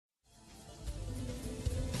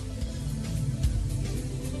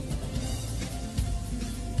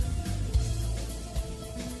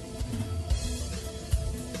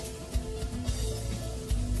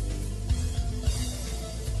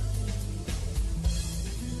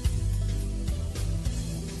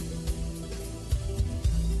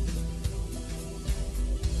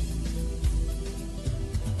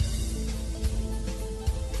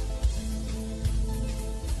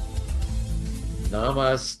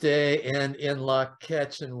Namaste and in luck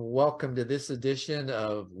catch, and welcome to this edition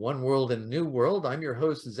of One World in a New World. I'm your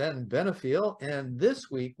host, Zen Benefiel, and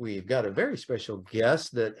this week we've got a very special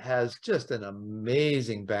guest that has just an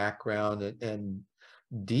amazing background and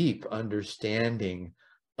deep understanding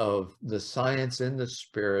of the science and the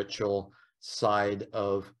spiritual side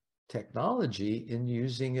of technology and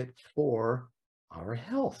using it for our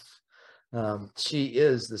health. She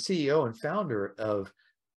is the CEO and founder of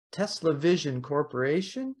Tesla Vision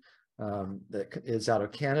Corporation, that is out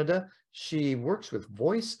of Canada. She works with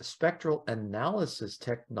voice spectral analysis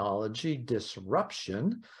technology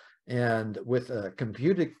disruption and with a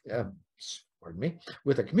community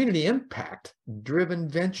impact driven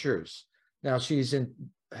ventures. Now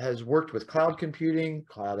has worked with cloud computing,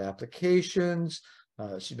 cloud applications.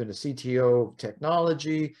 She's been a CTO of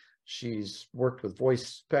technology. She's worked with voice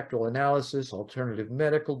spectral analysis, alternative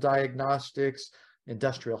medical diagnostics,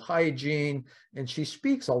 industrial hygiene, and she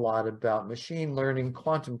speaks a lot about machine learning,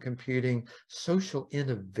 quantum computing, social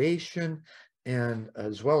innovation, and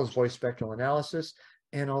as well as voice spectral analysis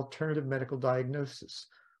and alternative medical diagnosis.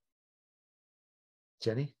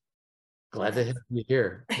 Jenny, glad to have you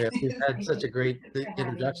here. We've had such a great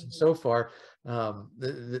introduction so far.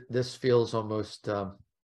 This feels almost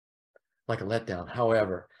like a letdown.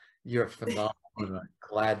 However, you're phenomenal. I'm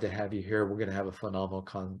glad to have you here. We're going to have a phenomenal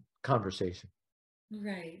conversation.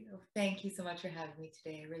 Right. Well, thank you so much for having me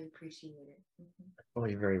today. I really appreciate it. Oh,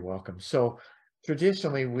 you're very welcome. So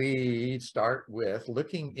traditionally, we start with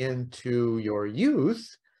looking into your youth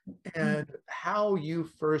and how you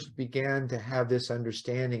first began to have this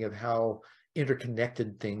understanding of how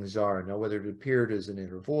interconnected things are. Now, whether it appeared as an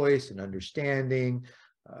inner voice, an understanding,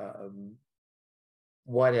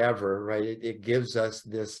 whatever, right? It gives us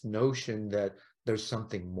this notion that there's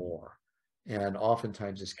something more. And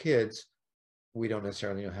oftentimes as kids, we don't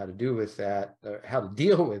necessarily know how to do with that, how to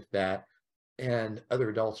deal with that. And other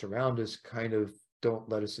adults around us kind of don't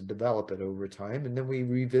let us develop it over time. And then we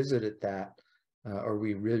revisit it or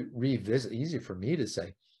we revisit, easy for me to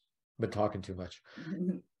say, but talking too much.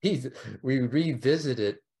 We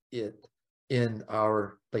revisited it in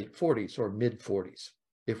our late 40s or mid 40s,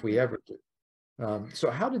 if we ever do. So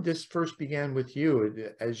how did this first begin with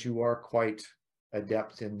you, as you are quite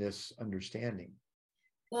adept in this understanding?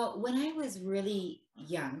 Well, when I was really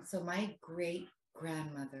young, so my great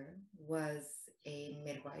grandmother was a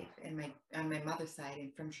midwife, and on my mother's side,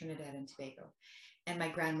 and from Trinidad and Tobago, and my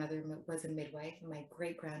grandmother was a midwife, and my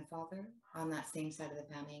great grandfather on that same side of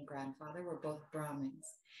the family and grandfather were both Brahmins,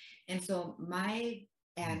 and so my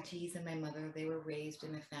aunties and my mother, they were raised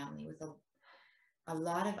in a family with a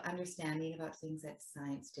lot of understanding about things that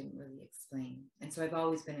science didn't really explain, and so I've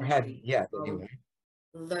always been intrigued.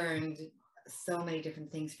 Learned so many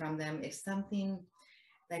different things from them. If something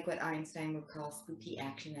like what Einstein would call spooky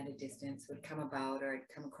action at a distance would come about or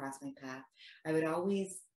come across my path, I would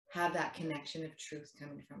always have that connection of truth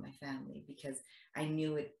coming from my family because I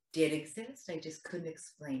knew it did exist. I just couldn't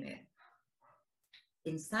explain it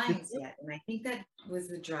in science yet. And I think that was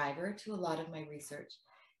the driver to a lot of my research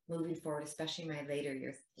moving forward, especially in my later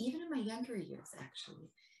years, even in my younger years, actually.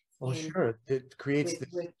 Well, sure. It creates this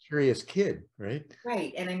curious kid, right?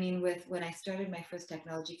 Right. And I mean, when I started my first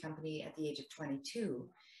technology company at the age of 22,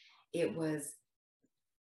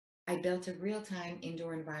 I built a real-time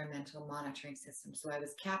indoor environmental monitoring system. So I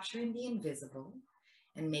was capturing the invisible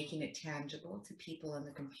and making it tangible to people on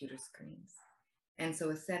the computer screens. And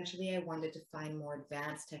so essentially, I wanted to find more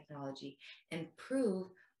advanced technology and prove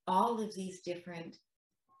all of these different,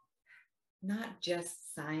 not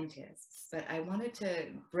just scientists, but I wanted to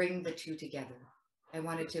bring the two together. I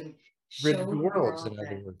wanted to show the world in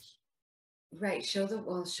other words. Right, show the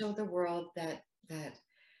world that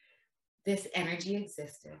this energy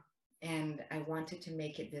existed, and I wanted to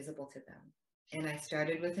make it visible to them. And I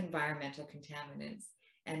started with environmental contaminants,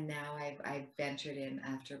 and now I've ventured in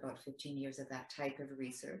after about 15 years of that type of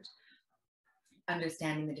research,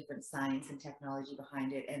 understanding the different science and technology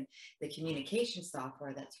behind it and the communication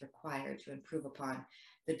software that's required to improve upon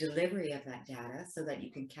the delivery of that data so that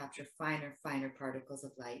you can capture finer particles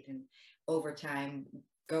of light and over time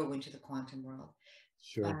go into the quantum world.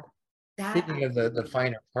 Sure. Speaking of the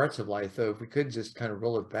finer parts of life, though, if we could just kind of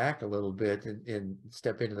roll it back a little bit and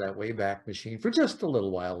step into that Wayback Machine for just a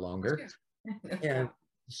little while longer. Sure. And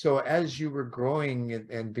so as you were growing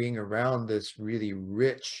and being around this really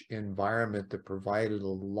rich environment that provided a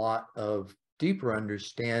lot of deeper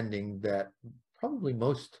understanding that probably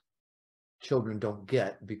most children don't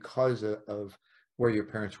get because of where your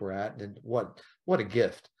parents were at, and what a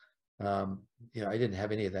gift. I didn't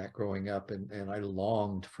have any of that growing up, and I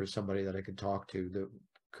longed for somebody that I could talk to that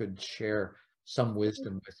could share some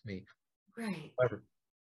wisdom with me. Right. However,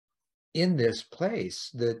 in this place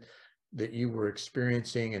that you were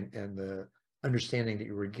experiencing and the understanding that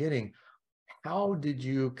you were getting, how did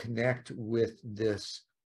you connect with this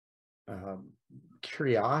um,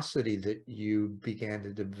 curiosity that you began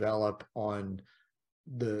to develop on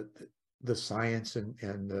the the science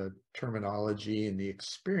and the terminology and the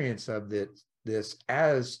experience of this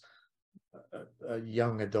as a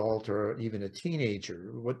young adult or even a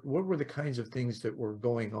teenager? What were the kinds of things that were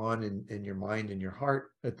going on in your mind and your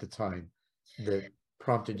heart at the time that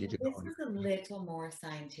prompted you to This go on? is a little more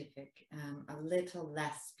scientific, a little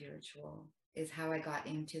less spiritual, is how I got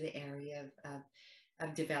into the area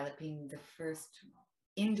of developing the first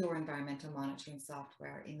indoor environmental monitoring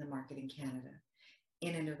software in the market in Canada.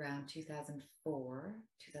 In and around 2004,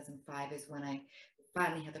 2005 is when I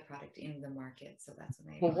finally had the product in the market. So that's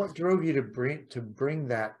when I Well, what drove you to bring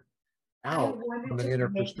that I out wanted from an to inner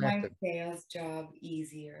make my perspective? sales job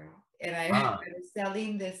easier. And I, I Ah, was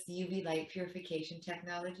selling this UV light purification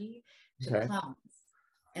technology to okay. plumbers.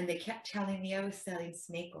 And they kept telling me I was selling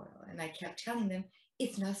snake oil. And I kept telling them,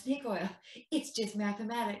 it's not snake oil. It's just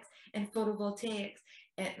mathematics and photovoltaics.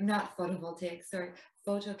 And not photovoltaics, sorry,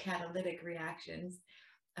 photocatalytic reactions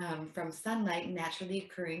from sunlight naturally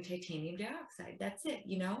occurring titanium dioxide. That's it,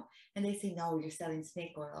 you know? And they say, no, you're selling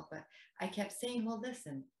snake oil. But I kept saying, well,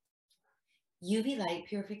 listen, UV light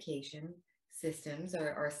purification systems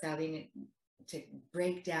are selling to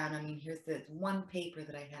break down. I mean, here's the one paper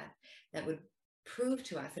that I had that would prove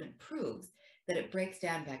to us, and it proves that it breaks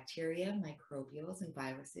down bacteria, microbials, and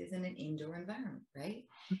viruses in an indoor environment, right?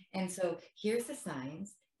 And so here's the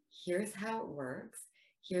science, here's how it works.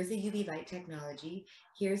 Here's the UV light technology.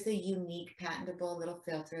 Here's the unique patentable little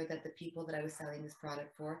filter that the people that I was selling this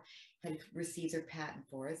product for had received their patent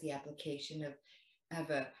for, is the application of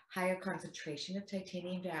a higher concentration of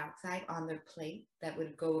titanium dioxide on their plate that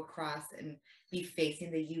would go across and be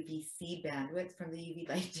facing the UVC bandwidth from the UV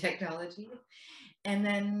light technology. And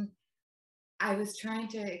then I was trying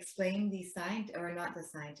to explain the scientists, or not the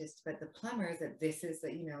scientists, but the plumbers, that this is the,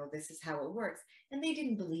 this is how it works. And they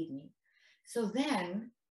didn't believe me. So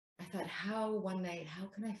then I thought, one night, how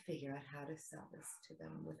can I figure out how to sell this to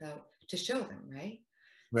them to show them, right?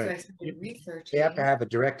 So Right. I started They have to researching. have a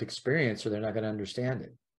direct experience or they're not going to understand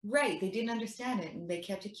it. Right. They didn't understand it. And they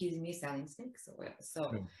kept accusing me of selling snake oil. So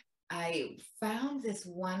Mm. I found this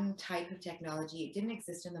one type of technology. It didn't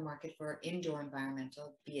exist in the market for indoor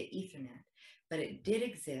environmental via Ethernet, but it did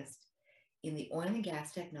exist in the oil and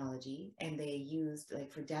gas technology. And they used,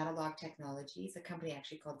 like, for data log technologies, a company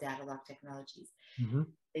actually called Data Log Technologies. Mm-hmm.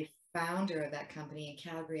 The founder of that company in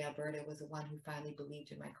Calgary, Alberta, was the one who finally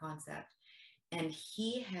believed in my concept. And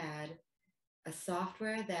he had a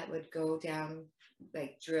software that would go down,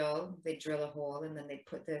 like they drill a hole and then they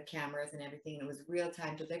put the cameras and everything. And it was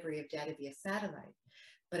real-time delivery of data via satellite,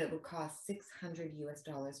 but it would cost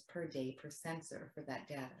 $600 per day per sensor for that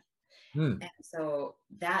data. Mm. And so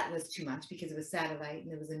that was too much because it was satellite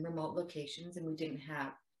and it was in remote locations, and we didn't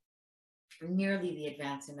have nearly the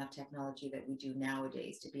advanced enough technology that we do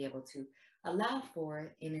nowadays to be able to allow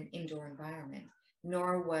for in an indoor environment.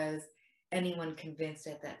 Nor was anyone convinced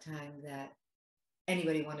at that time that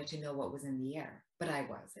anybody wanted to know what was in the air, but I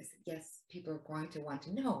was. I said, yes, people are going to want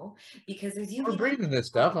to know because there's We're UV light breathing this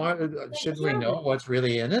stuff. that Shouldn't we kills know it. what's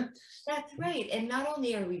really in it? That's right. And not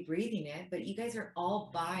only are we breathing it, but you guys are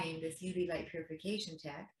all buying this UV light purification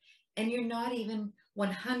tech, and you're not even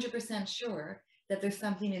 100% sure that there's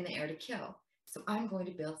something in the air to kill. So I'm going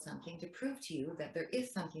to build something to prove to you that there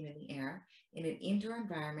is something in the air in an indoor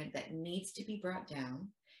environment that needs to be brought down.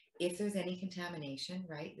 If there's any contamination,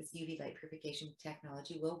 right, this UV light purification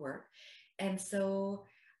technology will work. And so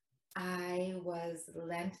I was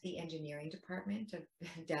lent the engineering department of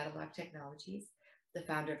Data Log Technologies. The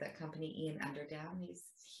founder of that company, Ian Underdown, he's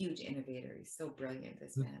a huge innovator. He's so brilliant,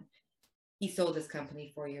 this man. He sold his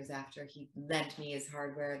company 4 years after. He lent me his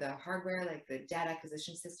hardware, like the data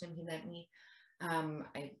acquisition system he lent me.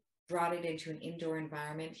 I brought it into an indoor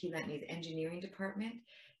environment. He lent me the engineering department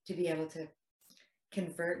to be able to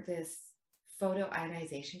convert this photo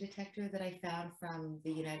ionization detector that I found from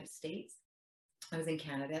the United States. I was in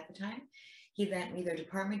Canada at the time. He lent me their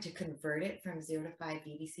department to convert it from 0 to 5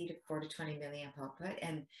 VDC to 4 to 20 milliamp output.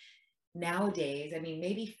 And nowadays, I mean,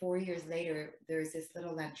 maybe 4 years later, there's this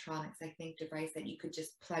little Lantronix, I think, device that you could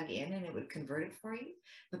just plug in and it would convert it for you.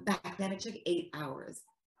 But back then, it took 8 hours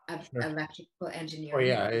of Sure. electrical Oh engineering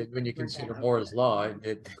yeah, when you convert that consider output. Moore's law,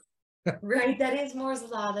 it Right, that is Moore's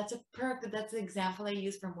law. That's the example I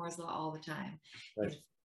use for Moore's law all the time. right.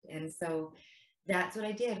 And so that's what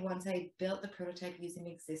I did. Once I built the prototype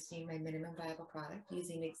using my minimum viable product,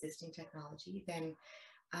 using existing technology, then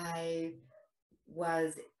I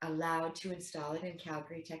was allowed to install it in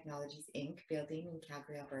Calgary Technologies Inc. building in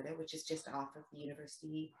Calgary, Alberta, which is just off of the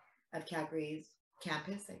University of Calgary's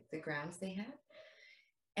campus, like the grounds they had.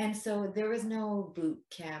 And so there was no boot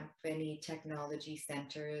camp, any technology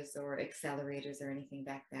centers or accelerators or anything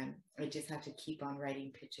back then. I just had to keep on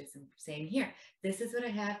writing pitches and saying, here, this is what I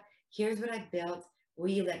have. Here's what I built. Will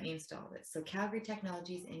you let me install this? So Calgary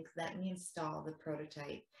Technologies Inc. let me install the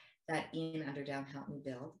prototype that Ian Underdown helped me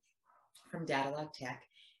build from Datalog Tech.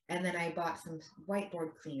 And then I bought some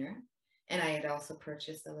whiteboard cleaner. And I had also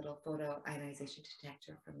purchased a little photo ionization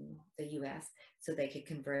detector from the US so they could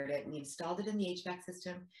convert it. We installed it in the HVAC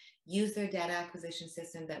system, used their data acquisition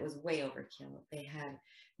system that was way overkill. They had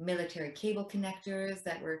military cable connectors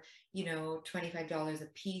that were, $25 a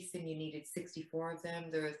piece, and you needed 64 of them.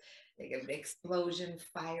 There was like an explosion,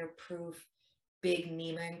 fireproof, big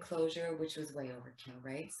NEMA enclosure, which was way overkill,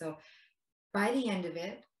 right? So by the end of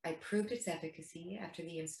it, I proved its efficacy after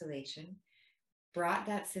the installation, brought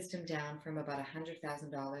that system down from about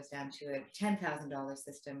 $100,000 down to a $10,000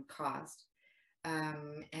 system cost.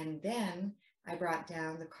 And then I brought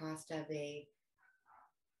down the cost of a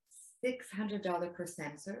 $600 per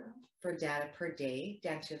sensor for data per day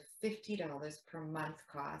down to $50 per month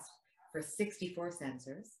cost for 64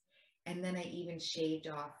 sensors. And then I even shaved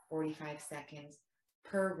off 45 seconds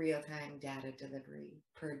per real-time data delivery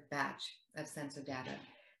per batch of sensor data,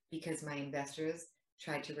 because my investors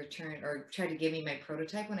tried to return or tried to give me my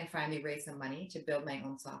prototype when I finally raised some money to build my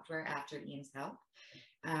own software after Ian's help.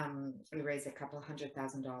 We raised a couple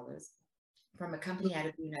 $100,000 from a company out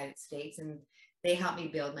of the United States, and they helped me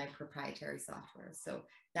build my proprietary software. So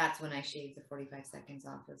that's when I shaved the 45 seconds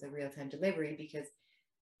off as a real-time delivery, because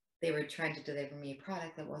they were trying to deliver me a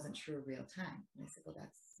product that wasn't true real time. And I said, well,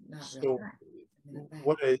 that's not real time.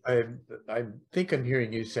 What I think I'm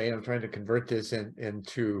hearing you say, I'm trying to convert this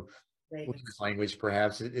into language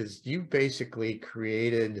perhaps, is you basically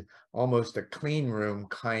created almost a clean room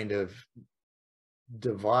kind of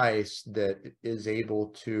device that is able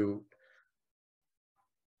to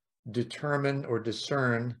determine or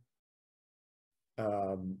discern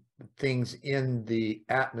things in the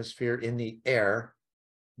atmosphere, in the air,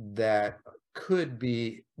 that could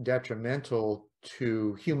be detrimental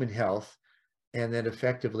to human health, and then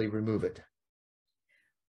effectively remove it.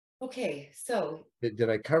 Okay, so did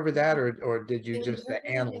I cover that, or did you just the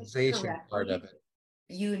analyzation part of it?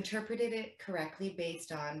 You interpreted it correctly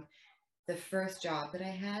based on the first job that I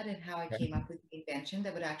had and how I came up with the invention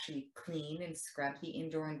that would actually clean and scrub the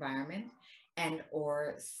indoor environment and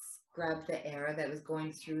or scrub the air that was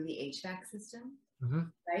going through the HVAC system,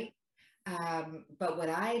 right? But what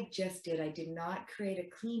I just did, I did not create a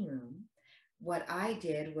clean room. What I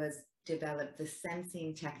did was develop the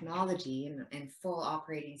sensing technology and full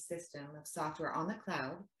operating system of software on the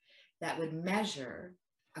cloud that would measure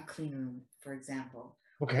a clean room, for example,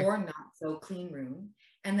 or not so clean room,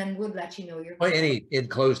 and then would let you know your any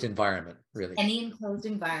enclosed environment, really. Any enclosed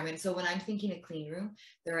environment. So when I'm thinking a clean room,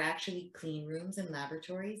 there are actually clean rooms and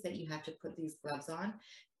laboratories that you have to put these gloves on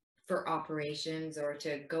for operations, or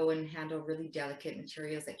to go and handle really delicate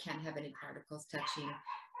materials that can't have any particles touching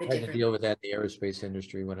the I had to deal with that in the aerospace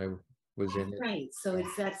industry when I was in it. Right. So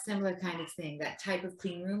it's that similar kind of thing, that type of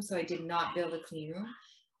clean room. So I did not build a clean room.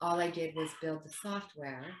 All I did was build the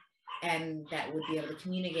software, and that would be able to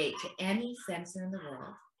communicate to any sensor in the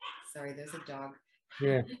world. Sorry, there's a dog.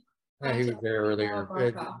 Yeah. He was there earlier.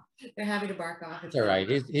 They're happy to bark off. It's all right.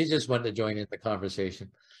 He's just wanting to join in the conversation.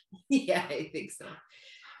 Yeah, I think so.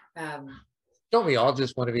 Don't we all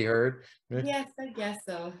just want to be heard? Yes, I guess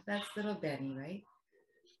so. That's little Benny, right?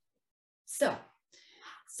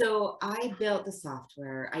 So I built the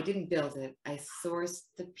software. I didn't build it. I sourced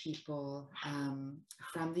the people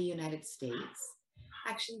from the United States.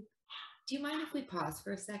 Actually, do you mind if we pause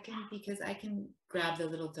for a second? Because I can grab the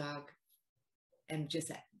little dog and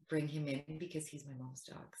just bring him in, because he's my mom's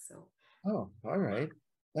dog. So. Oh, all right.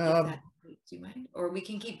 Do you mind? Or we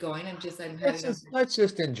can keep going. Let's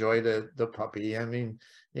just enjoy the puppy. I mean,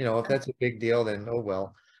 if that's a big deal, then oh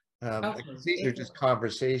well. These are just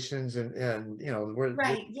conversations, and we're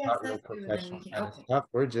not real professional kind of stuff.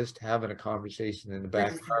 We're just having a conversation in the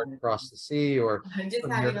backyard across the sea, or I'm just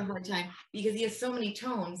having a hard time because he has so many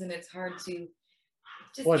tones, and it's hard to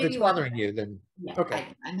just. Well, if it's bothering you, then okay.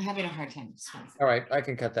 I'm having a hard time. All right, I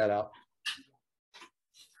can cut that out.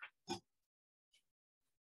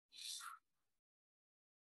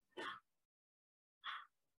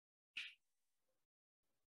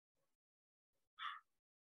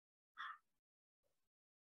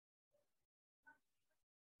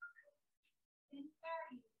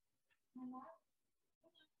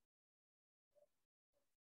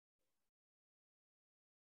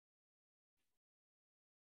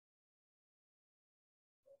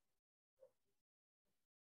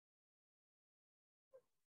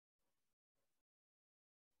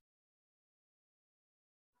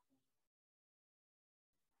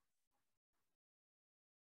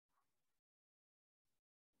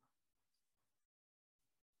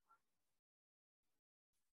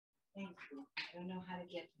 Thank you. I don't know how to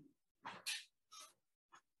get them.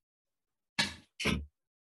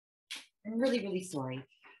 I'm really, really sorry.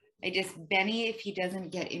 Benny, if he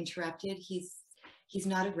doesn't get interrupted, he's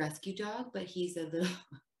not a rescue dog, but he's a little,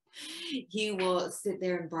 he will sit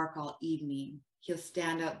there and bark all evening. He'll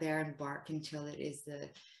stand out there and bark until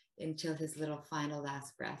his little final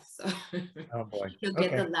last breath. So Oh boy. he'll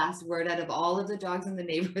get the last word out of all of the dogs in the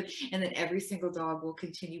neighborhood, and then every single dog will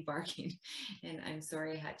continue barking. And I'm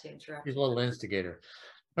sorry I had to interrupt. He's a little instigator.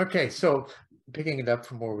 Okay, so picking it up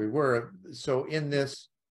from where we were, so in this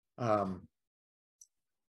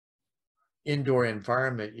indoor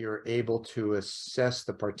environment, you're able to assess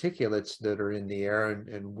the particulates that are in the air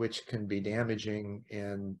and which can be damaging,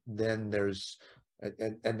 and then there's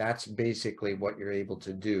and that's basically what you're able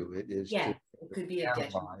to do. It is Yeah, to it could be a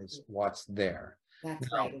analyze what's there. That's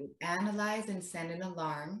Now, right. It would analyze and send an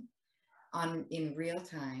alarm in real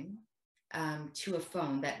time to a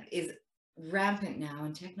phone that is rampant now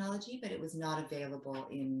in technology, but it was not available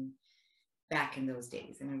back in those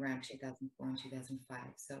days, in around 2004 and 2005.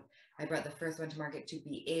 So I brought the first one to market to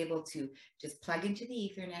be able to just plug into the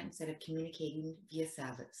Ethernet instead of communicating via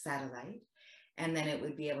satellite. And then it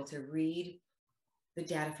would be able to read the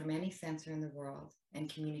data from any sensor in the world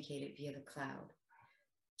and communicate it via the cloud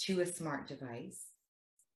to a smart device,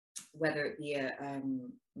 whether it be a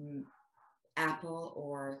Apple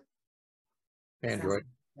or Android.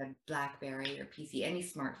 a BlackBerry or PC, any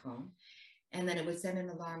smartphone. And then it would send an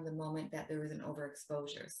alarm the moment that there was an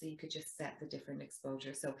overexposure. So you could just set the different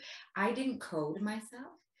exposure. So I didn't code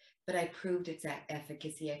myself, but I proved its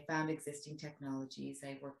efficacy. I found existing technologies.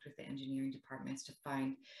 I worked with the engineering departments to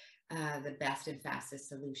find the best and fastest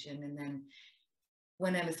solution. And then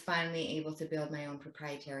when I was finally able to build my own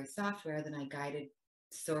proprietary software, then I guided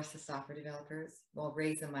source the software developers,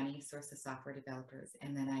 raise the money, source the software developers.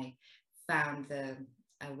 And then I found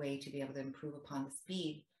a way to be able to improve upon the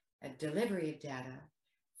speed of delivery of data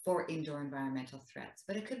for indoor environmental threats.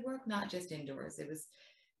 But it could work not just indoors. It was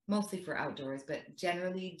mostly for outdoors, but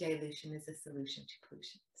generally dilution is a solution to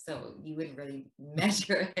pollution. So you wouldn't really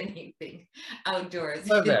measure anything outdoors.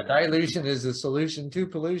 Love that. Dilution is the solution to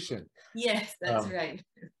pollution. Yes, that's right.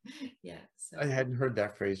 Yeah. So. I hadn't heard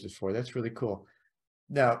that phrase before. That's really cool.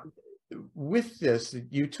 Now, with this,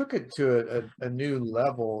 you took it to a new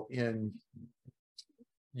level in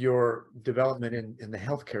your development in the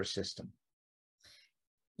healthcare system.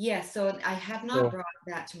 Yeah, so I have not brought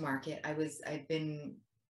that to market.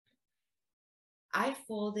 I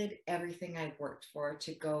folded everything I worked for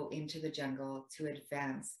to go into the jungle to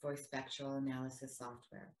advance voice spectral analysis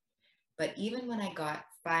software. But even when I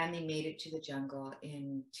finally made it to the jungle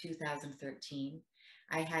in 2013,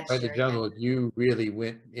 I had By the jungle, you really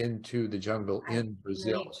went into the jungle in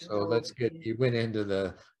Brazil. So you went into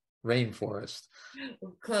the rainforest.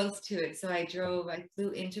 Close to it. So I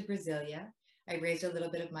flew into Brasilia. I raised a little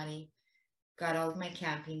bit of money, got all of my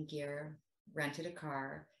camping gear, rented a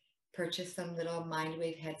car, purchased some little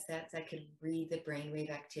mindwave headsets. I could read the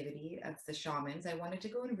brainwave activity of the shamans. I wanted to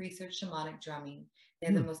go and research shamanic drumming.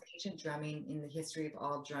 They're the most ancient drumming in the history of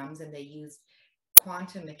all drums, and they used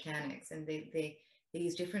quantum mechanics, and they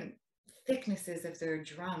use different thicknesses of their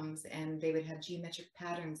drums, and they would have geometric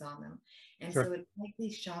patterns on them. And so it's like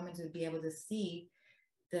these shamans would be able to see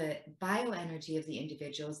the bioenergy of the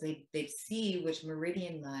individuals. They'd see which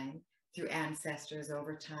meridian line through ancestors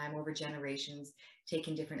over time, over generations,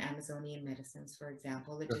 taking different Amazonian medicines, for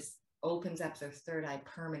example. It just opens up their third eye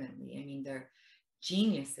permanently. I mean, they're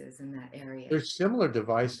geniuses in that area. There's similar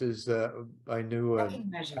devices. I knew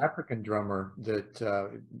an African drummer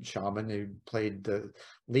shaman who played the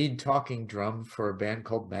lead talking drum for a band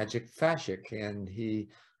called Magic Fashik, and he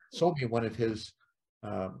sold me one of his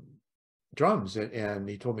drums, and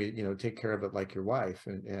he told me, take care of it like your wife.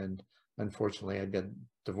 And unfortunately, I'd been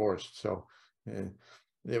divorced, so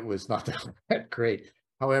it was not that great.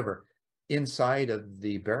 However, inside of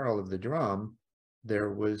the barrel of the drum,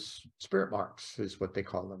 there was spirit marks, is what they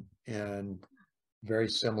call them, and very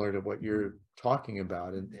similar to what you're talking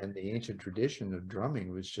about. And the ancient tradition of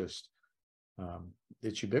drumming was just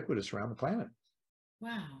it's ubiquitous around the planet.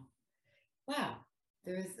 Wow.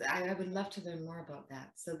 I would love to learn more about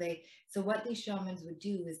that. So what these shamans would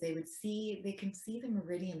do is they can see the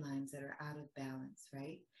meridian lines that are out of balance,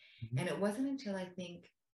 right? Mhm. And it wasn't until I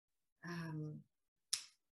think, um,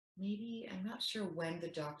 maybe, I'm not sure when the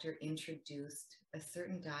doctor introduced a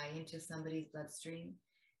certain dye into somebody's bloodstream.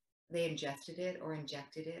 They ingested it or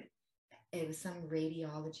injected it. It was some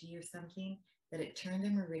radiology or something that it turned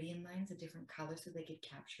their meridian lines a different color so they could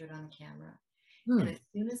capture it on the camera. And Hmm. as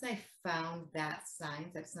soon as I found that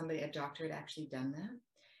signs that a doctor had actually done that,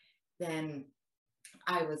 then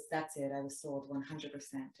that's it. I was sold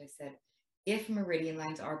 100%. I said, if meridian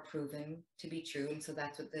lines are proven to be true, and so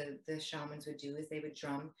that's what the shamans would do, is they would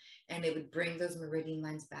drum and they would bring those meridian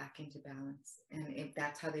lines back into balance. And if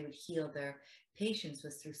that's how they would heal their patients,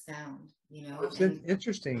 was through sound, It's and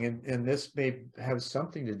interesting, and this may have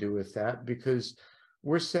something to do with that because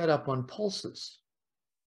we're set up on pulses,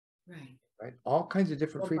 right. right? All kinds of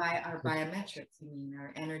different Or by our frequencies. biometrics, you mean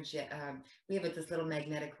our energy. We have this little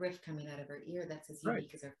magnetic rift coming out of our ear that's as Right.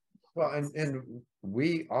 unique as our Well, fingerprints. and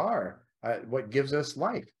we are what gives us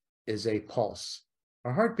life is a pulse,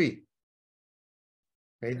 a heartbeat.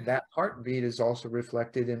 Okay, Right, that heartbeat is also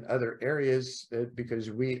reflected in other areas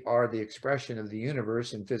because we are the expression of the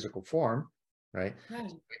universe in physical form, right?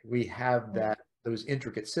 right, We have right, those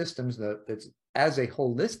intricate systems that's as a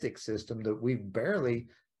holistic system that we've barely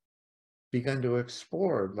begun to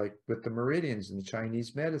explore, like with the meridians and the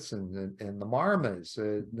Chinese medicine and the marmas,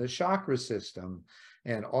 the chakra system,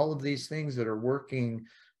 and all of these things that are working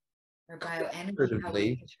our bioenergy, how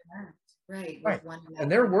we cooperatively. interact, right, Right. with one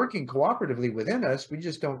And they're another. working cooperatively within us. We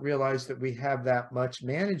just don't realize that we have that much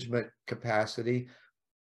management capacity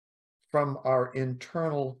from our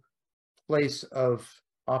internal place of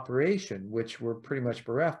operation, which we're pretty much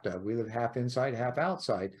bereft of. We live half inside, half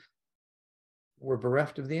outside. We're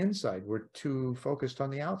bereft of the inside. We're too focused on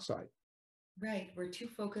the outside. Right, we're too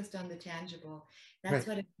focused on the tangible. That's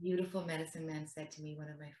Right. what a beautiful medicine man said to me, one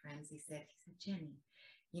of my friends. He said, Jenny,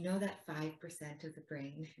 you know that 5% of the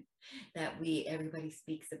brain that everybody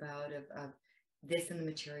speaks about of this in the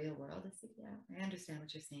material world? I said, yeah, I understand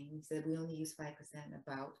what you're saying. He said, we only use 5%,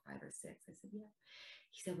 about 5 or 6. I said, yeah.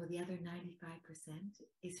 He said, well, the other 95%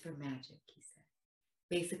 is for magic, he said.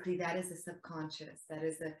 Basically, that is the subconscious, that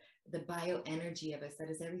is the bioenergy of us, that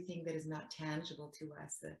is everything that is not tangible to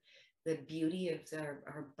us, the beauty of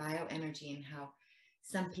our bioenergy, and how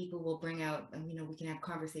some people will bring out, we can have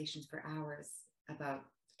conversations for hours about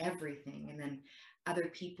everything, and then other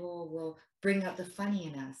people will bring out the funny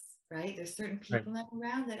in us, right? There's certain Right. people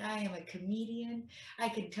around that I am a comedian. I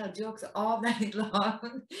can tell jokes all night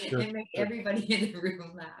long Sure. and make Sure. everybody in the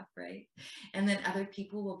room laugh, right? And then other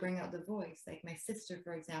people will bring out the voice. Like my sister,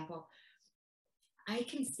 for example, I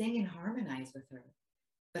can sing and harmonize with her,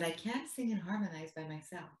 but I can't sing and harmonize by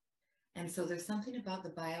myself. And so there's something about the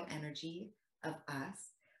bioenergy of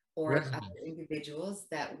us or of other Resonance. individuals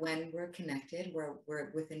that when we're connected,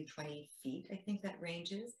 we're within 20 feet, I think that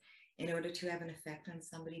ranges, in order to have an effect on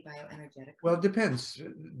somebody Well, it bioenergetically. depends.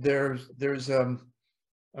 There's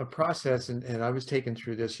a process, and I was taken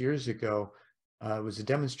through this years ago. It was a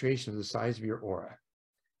demonstration of the size of your aura.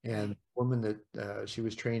 And Right. the woman that she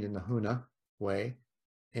was trained in the Huna way,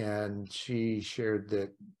 and she shared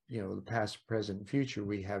that the past, present, and future,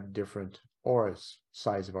 we have different auras,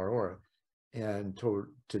 size of our aura. And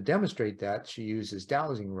to demonstrate that, she uses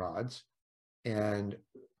dowsing rods. And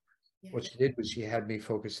Yeah. what she did was she had me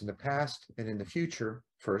focus in the past and in the future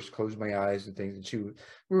first, close my eyes and things. And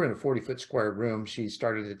we were in a 40-foot square room. She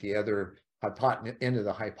started at the other end of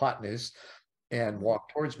the hypotenuse and Mm.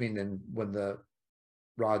 walked towards me. And then when the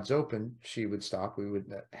rods open, she would stop. We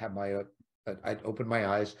would have I'd open my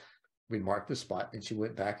eyes, we'd mark the spot, and she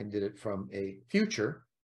went back and did it from a future,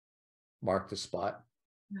 mark the spot,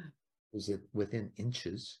 Yeah. was it within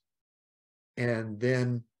inches? And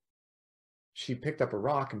then she picked up a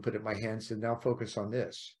rock and put it in my hand and said, now focus on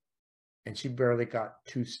this. And she barely got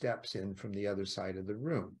 2 steps in from the other side of the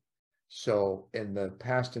room. So in the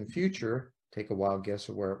past and future, take a wild guess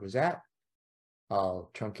of where it was at. I'll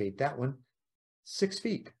truncate that one, 6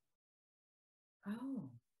 feet. Oh.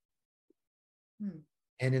 Hmm.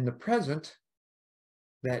 And in the present,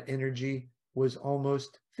 that energy was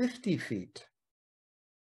almost 50 feet.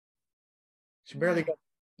 She barely Wow. got,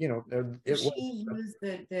 So it was she used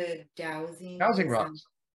the dowsing dowsing or rods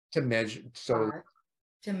to measure. So art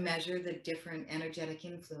to measure the different energetic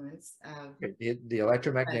influence of the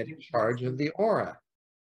electromagnetic charge of the aura,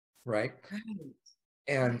 right? right,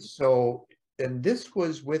 And right, so, and this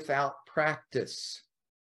was without practice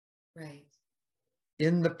right.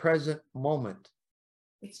 in the present moment,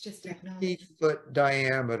 It's just technology. 50-foot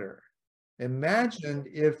diameter. Imagine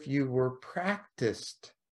if you were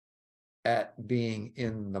practiced at being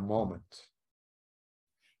in the moment.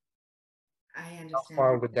 I How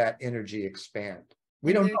far understand. would that energy expand?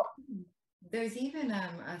 We And don't know. there's even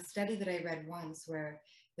a study that I read once where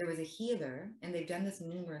there was a healer, and they've done this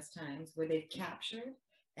numerous times, where they've captured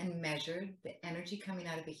and measured the energy coming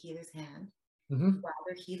out of a healer's hand Mhm. while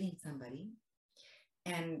they're healing somebody.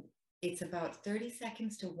 And it's about 30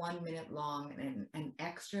 seconds to 1 minute long, and an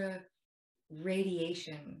extra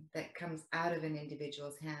radiation that comes out of an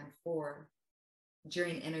individual's hand for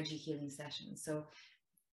during energy healing sessions. So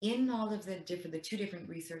in all of the two different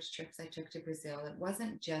research trips I took to Brazil, it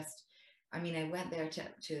wasn't just, I mean, I went there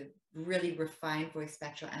to really refine voice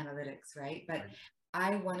spectral analytics, right? But Right.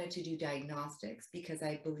 I wanted to do diagnostics because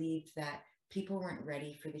I believed that people weren't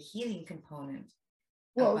ready for the healing component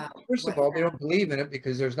Well, about first of what all, they sound. don't believe in it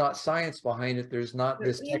because there's not science behind it. There's not There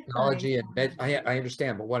this is science technology and behind it. I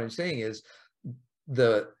understand, but what I'm saying is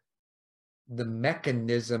the the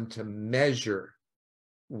mechanism to measure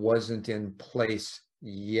wasn't in place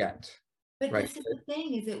yet, But right? this is the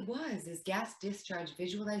thing, is gas discharge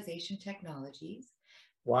visualization technologies.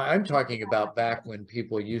 Well, I'm talking about back when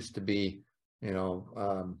people used to be,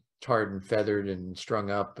 tarred and feathered and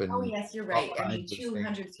strung up Oh, and yes, you're all right. I mean, kinds of things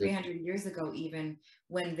 200, that, 300 years ago, even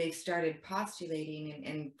when they started postulating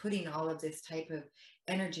and putting all of this type of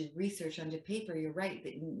energy research onto paper, you're right,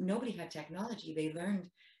 that nobody had technology. They learned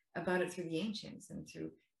about it through the ancients and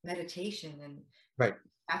through meditation, and right.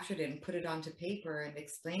 captured it and put it onto paper and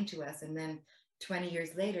explained to us. And then 20 years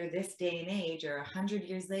later, this day and age, or 100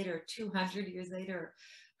 years later, 200 years later,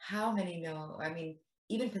 how many know? I mean,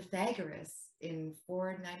 even Pythagoras in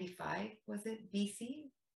 495, was it BC?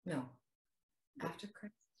 No, after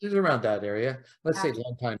Christ. It's around that area. Let's say a After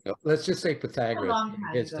long time ago. Let's just say a Pythagoras, long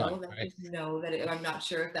time his ago. time, Let's right? just know that I'm not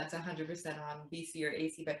sure if that's 100% on BC or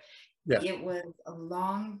AC, but Yeah. it was a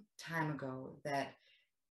long time ago that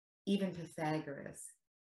even Pythagoras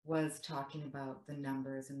was talking about the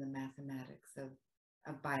numbers and the mathematics of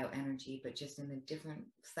bioenergy, but just in a different,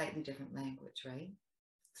 slightly different language, right?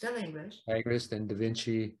 Still English. Pythagoras, then Da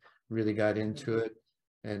Vinci really got Yeah. into it.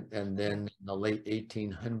 And Yeah. then in the late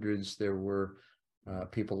 1800s, there were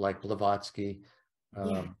people like Blavatsky. Yeah.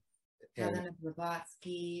 Um, and Helena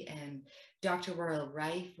Blavatsky and Dr. Royal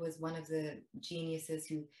Rife was one of the geniuses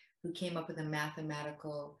who came up with a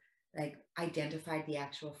mathematical, like identified the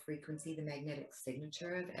actual frequency, the magnetic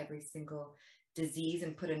signature of every single disease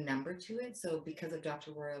and put a number to it. So because of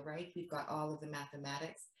Dr. Royal Rife, we've got all of the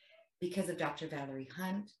mathematics. Because of Dr. Valerie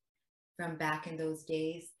Hunt from back in those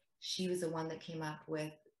days, she was the one that came up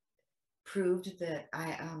with proved that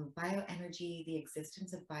bioenergy, the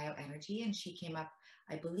existence of bioenergy, and she came up,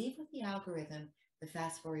 I believe, with the algorithm, the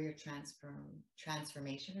fast Fourier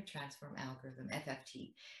transformation or transform algorithm,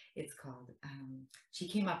 FFT, it's called. She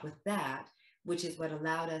came up with that, which is what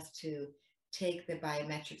allowed us to take the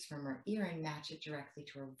biometrics from her ear and match it directly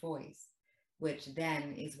to her voice, which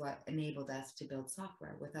then is what enabled us to build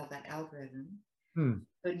software. Without that algorithm, hmm,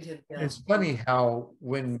 couldn't have built. it's funny how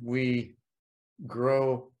when we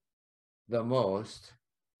grow the most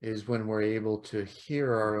is when we're able to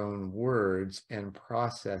hear our own words and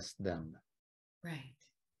process them, Right.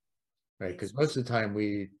 right? It's Because most of the time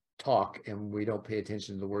we talk and we don't pay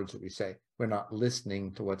attention to the words that we say. We're not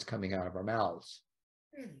listening to what's coming out of our mouths.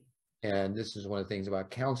 really. And this is one of the things about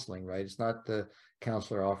counseling, right? It's not the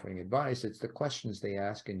counselor offering advice, it's the questions they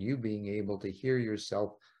ask and you being able to hear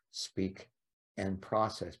yourself speak and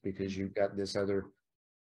process because you've got this other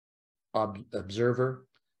observer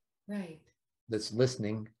Right. that's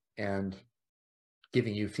listening and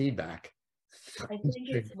giving you feedback. I think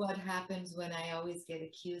it's what happens when I always get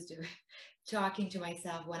accused of talking to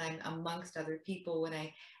myself when I'm amongst other people. When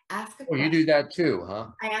I ask a Oh, you do question, that too, huh?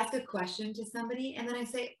 I ask a question to somebody and then I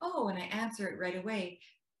say, oh, and I answer it right away.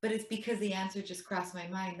 But it's because the answer just crossed my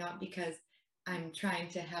mind, not because I'm trying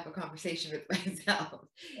to have a conversation with myself.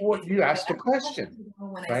 Well, It's you because I asked a asked a question. question,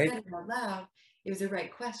 When I right? said it out loud, it was the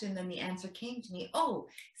right question. Then the answer came to me. Oh,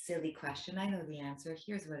 silly question. I know the answer.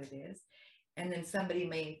 Here's what it is. And then somebody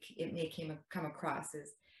come across as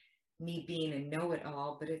me being a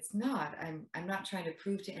know-it-all, but it's not. I'm not trying to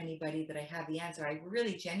prove to anybody that I have the answer. I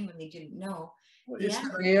really genuinely didn't know Well, the it's the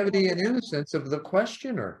answer. naivety and innocence of the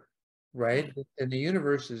questioner, right? And the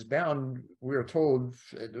universe is bound, we're told,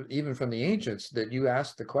 even from the ancients, that you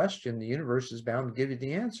ask the question, the universe is bound to give you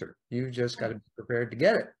the answer. You've just got to be prepared to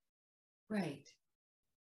get it. Right.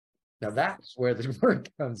 Now that's where the work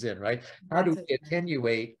comes in, right? How do That's we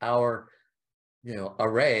attenuate our,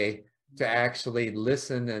 array to actually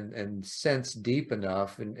listen and sense deep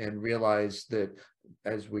enough and realize that,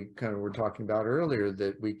 as we kind of were talking about earlier,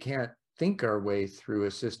 that we can't think our way through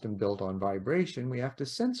a system built on vibration. We have to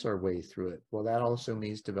sense our way through it. Well, that also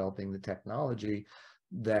means developing the technology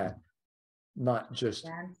that not just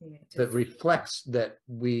that reflects that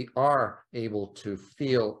we are able to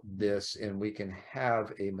feel this, and we can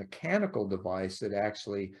have a mechanical device that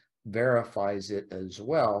actually verifies it as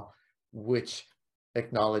well, which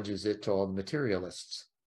acknowledges it to all the materialists.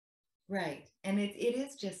 Right. And it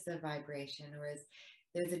is just a vibration. Whereas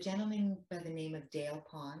there's a gentleman by the name of Dale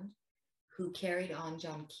Pond who carried on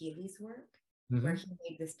John Keely's work, where he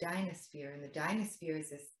made this dynasphere. And the dynasphere is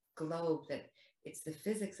this globe that it's the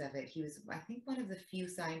physics of it. He was, I think, one of the few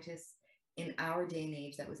scientists in our day and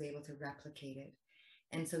age that was able to replicate it.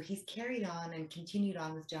 And so he's carried on and continued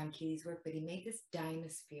on with John Keely's work, but he made this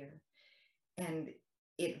dynasphere. And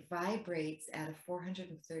it vibrates at a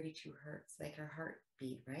 432 hertz, like our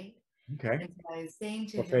heartbeat, right? Okay. And so I was saying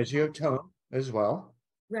to him, tone as well.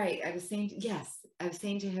 Right. I was saying, yes, I was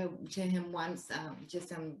saying to him once,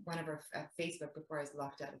 just on one of our Facebook, before I was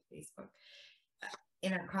locked out of Facebook,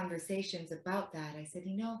 in our conversations about that, I said,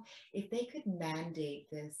 if they could mandate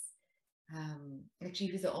this, actually,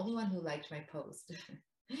 he was the only one who liked my post.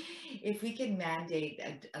 If we could mandate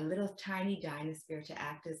a little tiny dynasphere to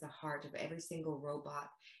act as the heart of every single robot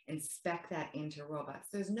and spec that into robots,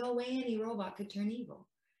 there's no way any robot could turn evil,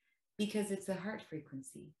 because it's a heart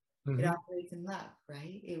frequency. It operates in love,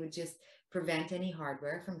 right? It would just prevent any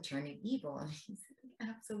hardware from turning evil. And he said,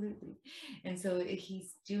 absolutely. And so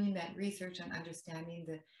he's doing that research on understanding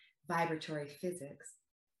the vibratory physics.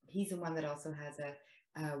 He's the one that also has a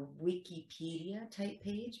Wikipedia type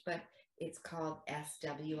page, but it's called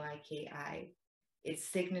SWIKI.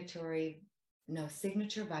 It's signature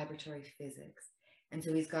vibratory physics. And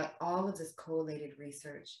so he's got all of this collated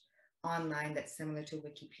research online that's similar to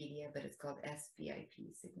Wikipedia, but it's called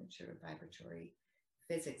SVIP, Signature Vibratory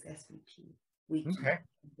Physics, SVP. Wiki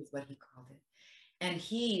is what he called it. And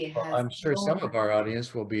he has... I'm sure some of our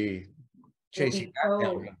audience will be chasing that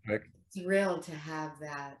down real quick. Thrilled to have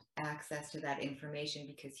that access to that information,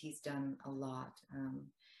 because he's done a lot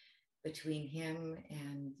between him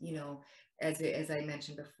and, as I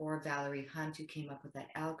mentioned before, Valerie Hunt, who came up with that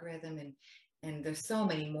algorithm, and there's so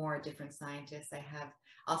many more different scientists.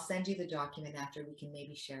 I'll send you the document after. We can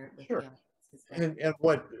maybe share it with you. And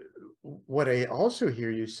what I also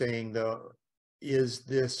hear you saying, though, is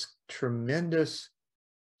this tremendous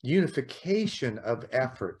unification of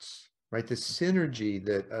efforts, right? The synergy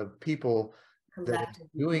that of people that are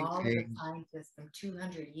doing things. Scientists from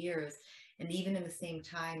 200 years, and even in the same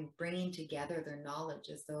time, bringing together their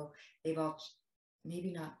knowledge as though they've all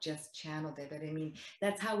maybe not just channeled it, but I mean,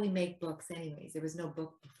 that's how we make books anyways. There was no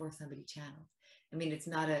book before somebody channeled. I mean, it's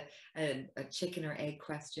not a chicken or egg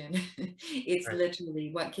question. It's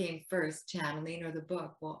literally what came first, channeling or the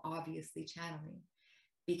book? Well, obviously channeling,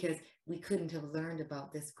 because we couldn't have learned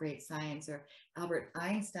about this great science. Or Albert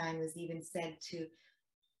Einstein was even said to,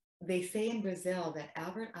 they say in Brazil that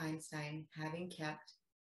Albert Einstein, having kept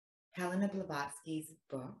Helena Blavatsky's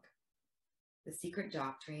book, The Secret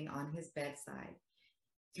Doctrine, on his bedside,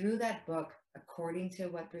 through that book, according to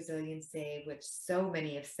what Brazilians say, which so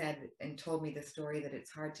many have said and told me the story that it's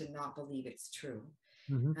hard to not believe it's true,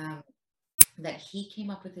 that he came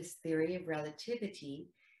up with this theory of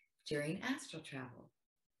relativity during astral travel,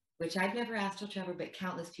 which I've never astral traveled, but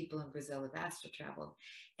countless people in Brazil have astral traveled.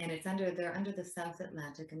 And they're under the South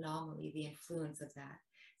Atlantic anomaly, the influence of that.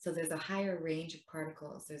 So there's a higher range of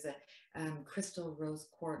particles. There's a crystal rose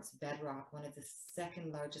quartz bedrock, one of the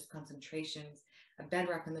second largest concentrations of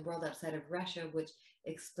bedrock in the world outside of Russia, which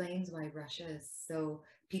explains why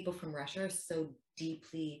people from Russia are so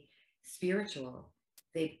deeply spiritual.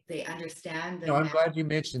 They understand. I'm glad you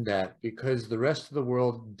mentioned that, because the rest of the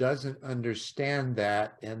world doesn't understand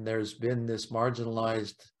that, and there's been this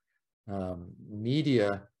marginalized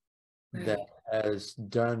media that has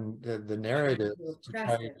done the narrative to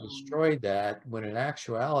try to destroy that, when in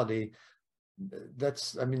actuality,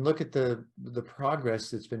 look at the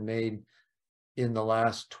progress that's been made in the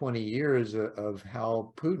last 20 years of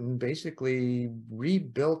how Putin basically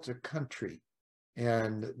rebuilt a country.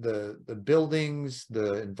 And the buildings,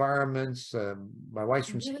 the environments. My wife's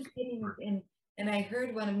from and I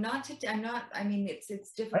heard one.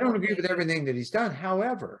 It's difficult. I don't agree with everything that he's done.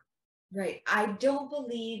 However, I don't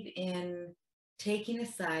believe in taking a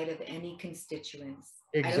side of any constituents.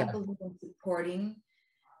 Exactly. I don't believe in supporting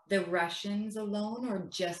the Russians alone or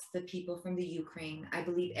just the people from the Ukraine. I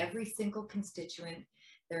believe every single constituent,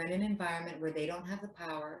 they're in an environment where they don't have the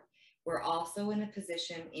power. We're also in a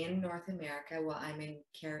position in North America. Well, I'm in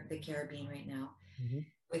the Caribbean right now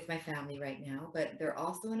with my family right now, but they're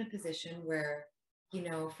also in a position where you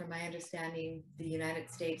know, from my understanding, the United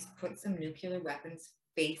States put some nuclear weapons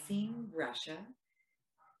facing Russia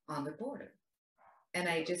on the border. And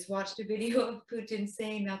I just watched a video of Putin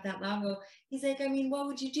saying not that long ago, he's like, I mean, what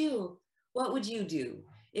would you do? What would you do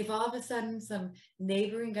if all of a sudden some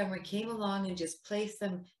neighboring government came along and just placed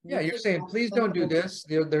some Yeah, you're nuclear saying, weapons please on the don't do border? this.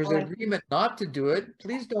 There's Well, an I think agreement not to do it.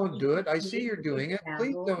 Please don't he do it. I see gave you're the doing it.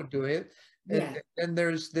 Please example, don't do it. yes, And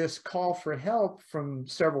there's this call for help from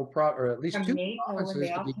several or at least from two NATO, and they provinces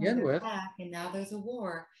to all came begin under with. attack, and now there's a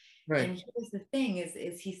war. Right. And here's the thing: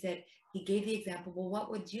 is he said he gave the example. Well, what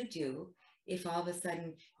would you do if all of a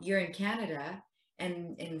sudden you're in Canada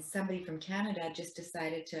and somebody from Canada just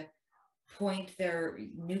decided to point their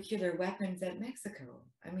nuclear weapons at Mexico?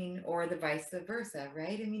 I mean, or the vice versa,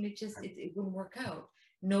 right? I mean, it wouldn't work out.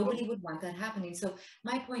 Nobody would want that happening. So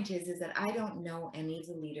my point is that I don't know any of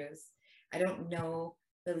the leaders. I don't know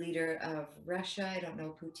the leader of Russia. I don't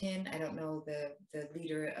know Putin. I don't know the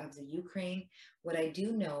leader of the Ukraine. What I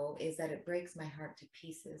do know is that it breaks my heart to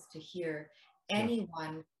pieces to hear Yeah.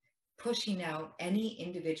 anyone pushing out any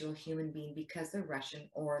individual human being because they're Russian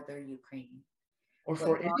or they're Ukrainian. Or What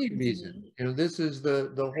for any bothers reason. me, This is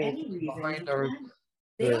the for whole any thing reason, behind our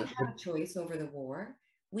they don't the have a choice over the war.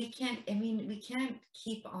 We can't, I mean, we can't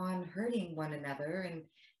keep on hurting one another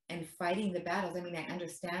and fighting the battles. I mean, I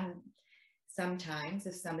understand sometimes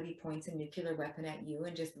if somebody points a nuclear weapon at you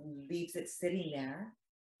and just leaves it sitting there,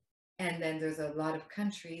 and then there's a lot of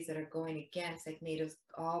countries that are going against, like NATO's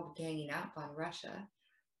all ganging up on Russia.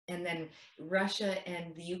 And then Russia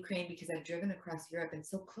and the Ukraine, because I've driven across Europe and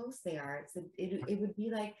so close they are, it would be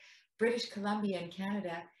like British Columbia and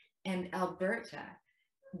Canada and Alberta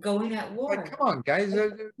going at like, war. come on, guys.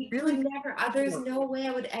 We could Really? never, there's no way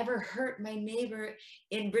I would ever hurt my neighbor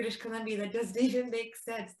in British Columbia. That doesn't even make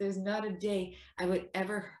sense. There's not a day I would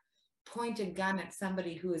ever point a gun at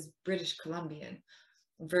somebody who is British Columbian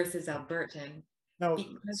versus Albertan. No,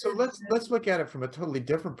 Because so let's look at it from a totally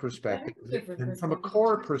different that is perspective, a different and from a perspective.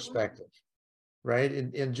 core perspective, right?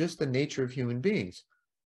 In just the nature of human beings.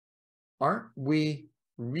 Aren't we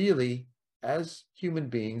really, as human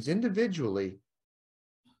beings, individually,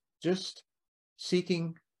 just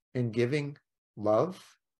seeking and giving love?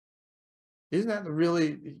 Isn't that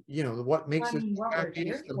really, what Well, makes I us mean, what we're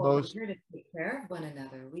here happiest, the for, we're most? here to take care of one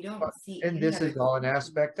another. We don't see And any this other is all an human being.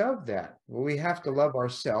 aspect of that. Well, we have to love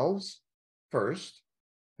ourselves first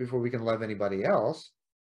before we can love anybody else.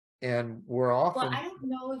 And we're Well, often, I don't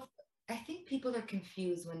know if I think people are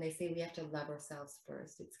confused when they say we have to love ourselves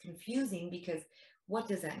first. It's confusing because what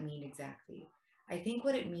does that mean exactly? I think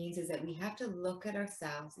what it means is that we have to look at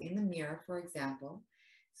ourselves in the mirror, for example,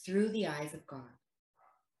 through the eyes of God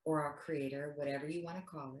or our creator, whatever you want to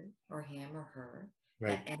call it, or him or her,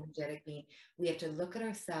 right, that energetic being. We have to look at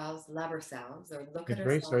ourselves, love ourselves, or look at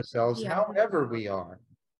embrace ourselves through ourselves the eyes of however God. we are.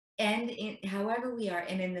 And in however we are,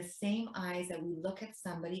 and in the same eyes that we look at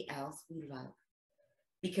somebody else we love.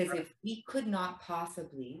 Because if we could not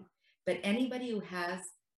possibly, but anybody who has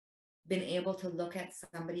been able to look at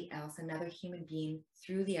somebody else, another human being,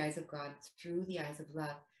 through the eyes of God, through the eyes of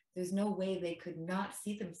love, there's no way they could not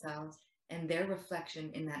see themselves and their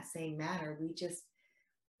reflection in that same manner. We just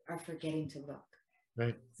are forgetting to look.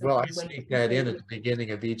 Right. So Well, I when sneak we that say in at the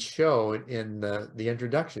beginning of each show in the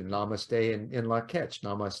introduction, Namaste in Lak'ech.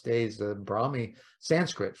 Namaste is a Brahmi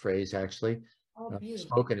Sanskrit phrase, actually. oh, beautiful.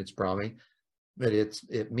 Spoken, it's Brahmi, but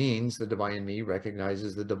it means the divine in me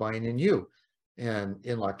recognizes the divine in you. And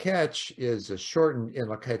in Lak'ech is a shortened in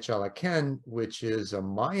Lak'ech Alaken, which is a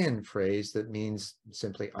Mayan phrase that means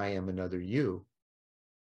simply I am another you.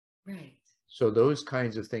 Right. So those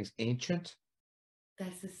kinds of things, ancient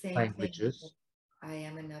That's the same thing. languages, I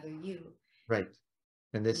am another you. right?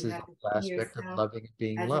 And this You is the have to whole see aspect of yourself loving and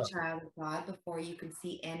being as a loved. child of God before you can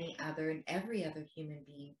see any other and every other human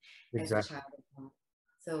being as a Exactly. child of God.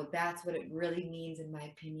 So that's what it really means, in my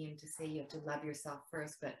opinion, to say you have to love yourself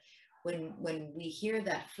first. But when we hear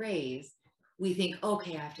that phrase, we think,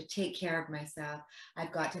 okay, I have to take care of myself.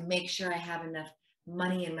 I've got to make sure I have enough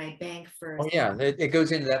money in my bank Oh first. yeah, it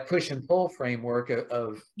goes into that push and pull framework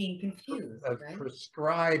Being confused, of right?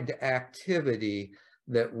 prescribed activity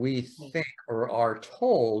that we Right. think or are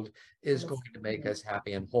told is Almost going to make us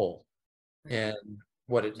happy and whole. right. And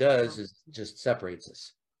what it does is just separates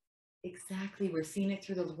us. Exactly. We're seeing it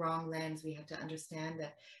through the wrong lens. We have to understand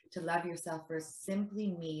that to love yourself first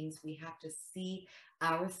simply means we have to see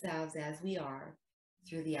ourselves as we are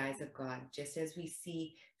through the eyes of God. Just as we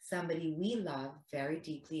see somebody we love very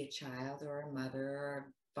deeply, a child or a mother or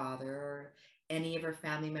a father or any of our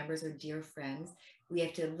family members or dear friends, we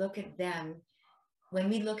have to look at them. When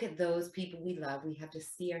we look at those people we love, we have to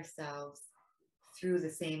see ourselves through the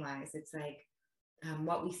same eyes. It's like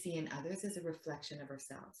what we see in others is a reflection of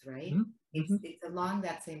ourselves, right? Mhm, mhm. It's along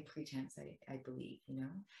that same pretense, I believe, you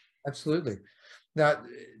know. Absolutely. Now,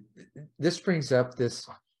 this brings up this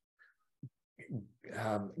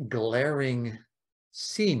glaring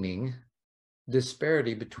seeming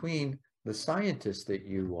disparity between the scientist that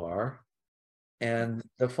you are and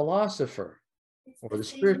the philosopher It's or the the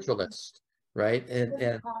same. spiritualist, right? You And couldn't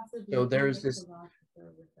and so possibly be there's a this,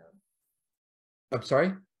 philosopher without. I'm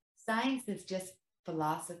sorry? Science is just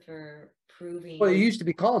philosopher Well, it proving used to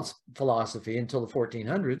be called philosophy until the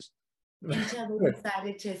 1400s. until they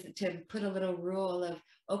decided to put a little rule of,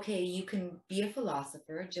 okay, you can be a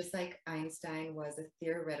philosopher, just like Einstein was a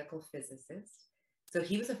theoretical physicist. So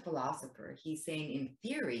he was a philosopher. He's saying, in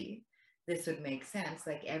theory, this would make sense,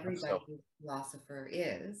 like everybody So who's a philosopher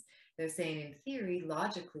is. They're saying, in theory,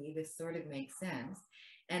 logically, this sort of makes sense.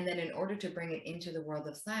 And then, in order to bring it into the world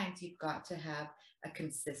of science, you've got to have a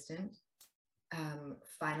consistent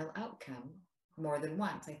final outcome more than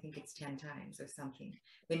once. I think it's 10 times or something.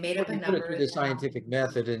 They made well, up a you put it number through and the scientific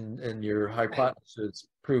method and your right. hypothesis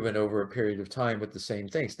proven over a period of time with the same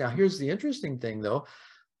things. Now, here's the interesting thing, though.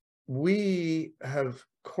 We have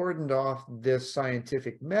cordoned off this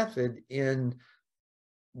scientific method in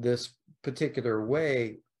this particular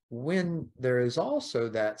way when there is also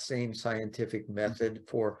that same scientific method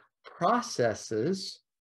for processes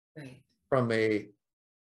Right. from a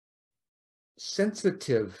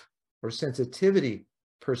sensitive or sensitivity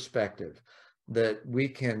perspective, that we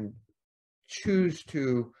can choose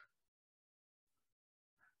to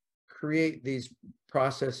create these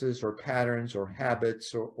processes or patterns or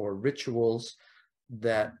habits or rituals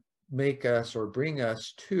that make us or bring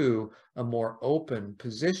us to a more open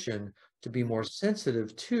position, to be more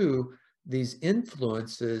sensitive to these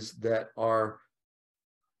influences that are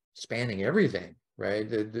spanning everything, right?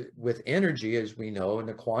 With energy, as we know, in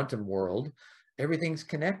the quantum world, everything's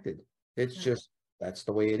connected. It's Yeah. just, that's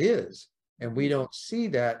the way it is. And we Mhm. don't see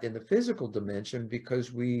that in the physical dimension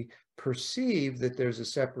because we perceive that there's a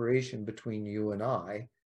separation between you and I,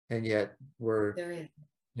 and yet we're, There is.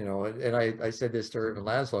 you know, and I said this to Irvin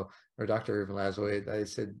Laszlo, or Dr. Irvin Laszlo. I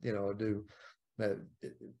said, you know, uh,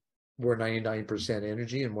 we're 99%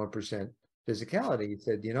 energy and 1% physicality. He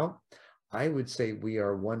said, you know, I would say we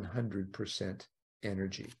are 100%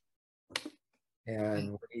 energy. And Right.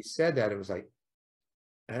 when he said that, it was like,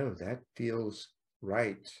 oh, that feels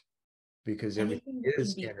right, because everything Anything that can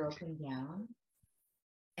is be energy. broken down,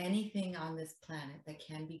 anything on this planet that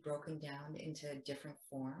can be broken down into a different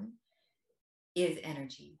form is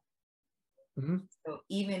energy. Mhm. So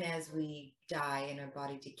even as we die and our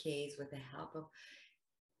body decays with the help of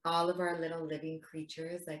all of our little living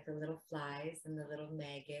creatures, like the little flies and the little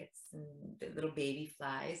maggots and the little baby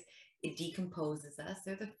flies, it decomposes us.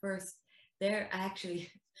 They're the first, they're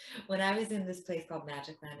actually, when I was in this place called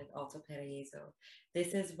Magic Land at Alto Paraíso,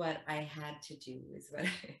 this is what I had to do. Is what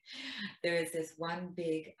there is this one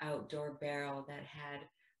big outdoor barrel that had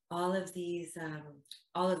all of these,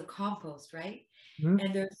 all of the compost, right? Mhm.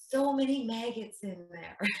 And there's so many maggots in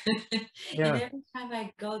there. And Yeah, every time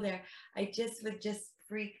I go there, I just would just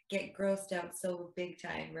get grossed out so big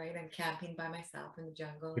time, right? I'm camping by myself in the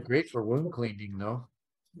jungle. they're And great for wound cleaning, though.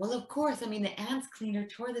 well, of course, I mean, the ants clean their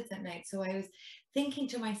toilets at night. So I was thinking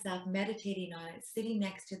to myself, meditating on it, sitting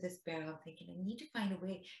next to this barrel, thinking, I need to find a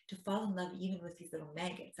way to fall in love even with these little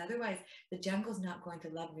maggots. Otherwise, the jungle's not going to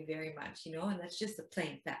love me very much, you know, and that's just a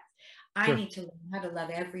plain fact. I Sure. need to learn how to love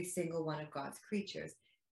every single one of God's creatures,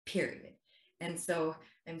 period. And so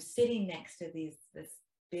I'm sitting next to this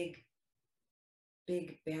big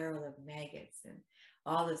big barrel of maggots and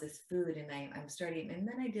all of this food. And I'm starting, and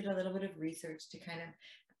then I did a little bit of research to kind of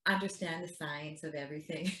understand the science of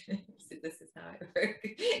everything. So this is how I work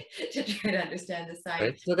to try to understand the science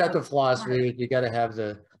Right. Still got of the philosophy, art. but you got to have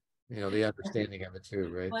the, you know, the understanding of it too,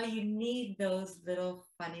 right? Well, you need those little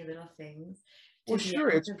funny little things to Well, be sure,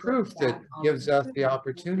 able it's to bring proof that back all gives the us the nutrients.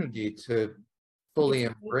 opportunity to fully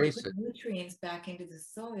It's a way to embrace put it. nutrients back into the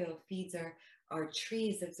soil, feeds our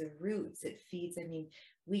trees of the roots. It feeds, I mean,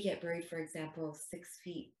 we get buried, for example, 6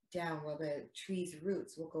 feet down, while the tree's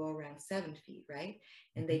roots will go around 7 feet, right?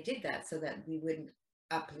 And Mhm. they did that so that we wouldn't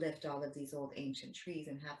uplift all of these old ancient trees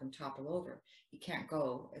and have them topple over. You can't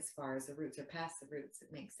go as far as the roots or past the roots.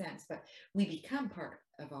 It makes sense. But we become part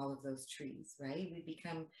of all of those trees, right? We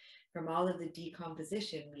become, from all of the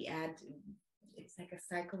decomposition, we add, it's like a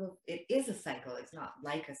cycle of, it is a cycle. It's not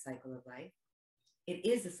like a cycle of life. It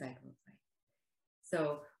is a cycle of life.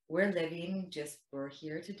 So we're living, just we're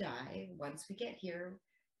here to die. Once we get here,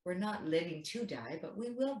 we're not living to die, but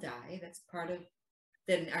we will die. That's part of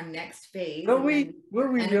then our next phase, Will and we, then will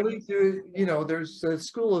our we really energy. do, there's a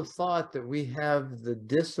school of thought that we have the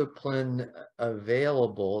discipline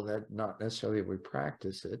available, that not necessarily we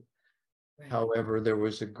practice it. Right, However, there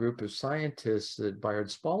was a group of scientists that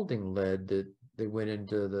Bayard Spalding led that they went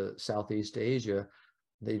into the Southeast Asia.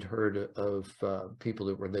 They'd heard of people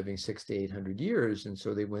that were living 600 to 800 years. And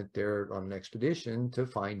so they went there on an expedition to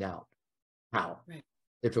find out how, right,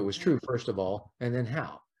 if it was right, true, first of all, and then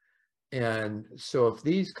how. And so if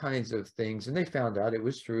these kinds of things, and they found out it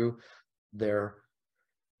was through their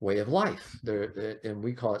way of life, and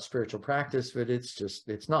we call it spiritual practice, but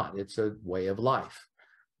it's not, it's a way of life.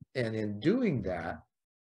 And in doing that,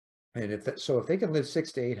 and if they can live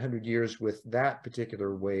 600 to 800 years with that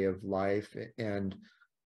particular way of life and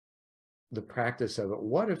the practice of it,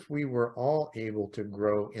 what if we were all able to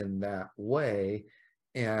grow in that way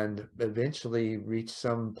and eventually reach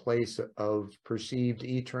some place of perceived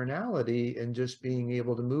eternality and just being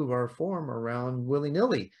able to move our form around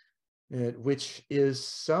willy-nilly, which is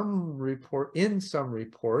in some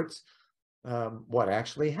reports, what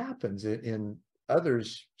actually happens in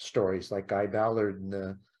others' stories, like Guy Ballard and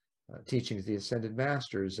the teachings of the Ascended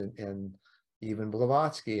Masters, and even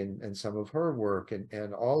Blavatsky and some of her work,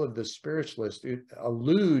 and all of the spiritualists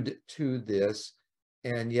allude to this,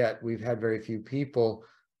 and yet we've had very few people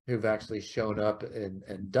who've actually shown up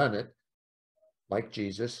and done it, like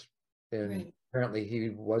Jesus. And right. apparently he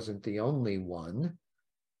wasn't the only one,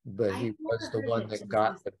 but I've he was never the heard one that that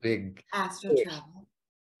got Jesus the big astral push. travel.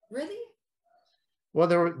 Really? Well,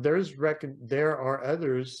 there are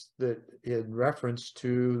others that in reference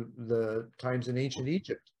to the times in ancient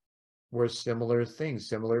Egypt were similar things,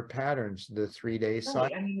 similar patterns, the 3-day Right.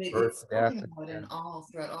 cycle, I mean, it's birth, death, spoken about in and all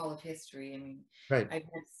throughout all of history. I mean, right. I've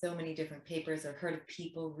read so many different papers or heard of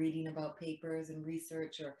people reading about papers and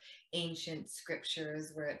research or ancient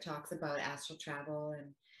scriptures where it talks about astral travel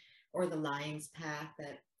and or the lion's path,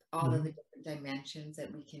 that all of the Mhm. different dimensions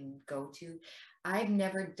that we can go to. I've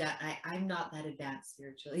never done, I'm not that advanced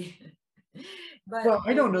spiritually. But Well,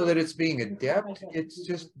 I don't know that it's being the stuff I adept. get It's to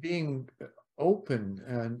just being open,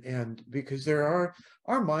 and because our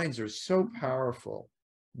minds are so powerful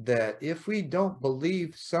that if we don't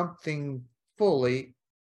believe something fully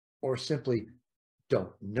or simply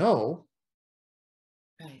don't know,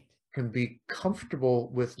 right, can be comfortable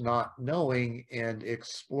with not knowing and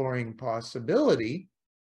exploring possibility,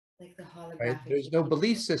 like the right? holographic There's no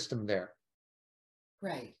belief video. system there.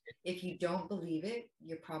 Right. If you don't believe it,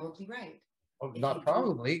 you're probably right. Well, If not you do,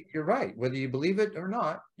 probably, you're right. Whether you believe it or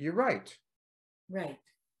not, you're right. right.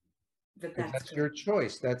 But Because that's that's your correct.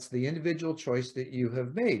 choice. That's the individual choice that you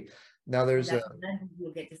have made. Now And there's a, that's the lens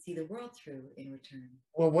you'll get to see the world through in return.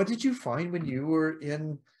 well, what did you find when you were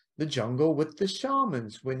in the jungle with the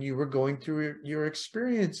shamans, when you were going through your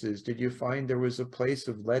experiences? Did you find there was a place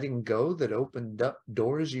of letting go that opened up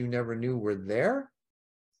doors you never knew were there?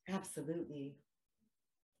 Absolutely.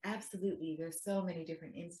 Absolutely. There's so many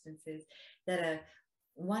different instances that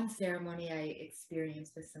one ceremony I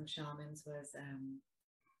experienced with some shamans was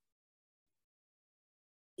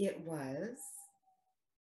it was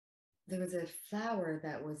there was a flower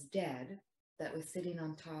that was dead that was sitting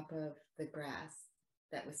on top of the grass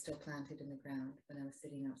that was still planted in the ground when I was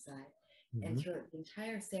sitting outside. And Mhm. throughout the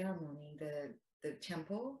entire ceremony, the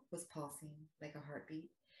temple was pulsing like a heartbeat.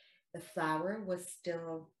 The flower was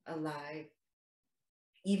still alive,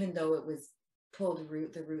 even though it was pulled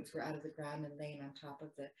root, the roots were out of the ground and laying on top of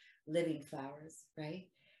the living flowers, right?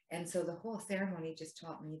 And so the whole ceremony just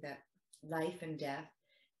taught me that life and death,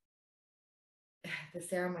 the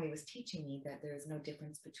ceremony was teaching me that there is no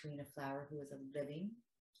difference between a flower who is a living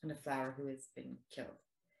and a flower who has been killed.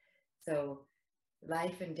 So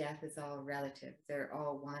life and death is all relative. They're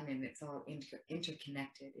all one, and it's all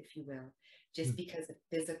interconnected, if you will. Just because the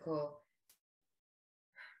physical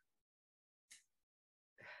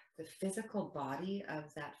body of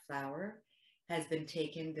that flower has been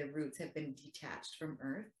taken, the roots have been detached from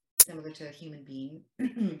earth, similar to a human being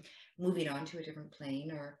moving on to a different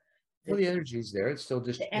plane, or Well, the, the energy's there. It's still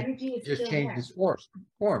the it energy is just still there. changes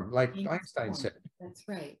form, like Changes Einstein form. said, That's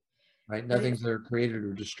right. right? But it Nothing's ever created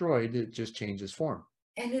or destroyed. It just changes form.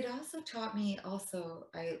 and it also taught me also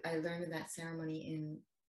I learned in that ceremony in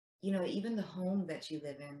even the home that you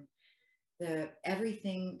live in, the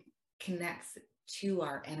everything connects to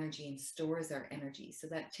our energy and stores our energy. So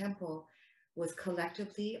that temple was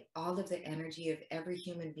collectively all of the energy of every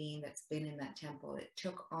human being that's been in that temple. It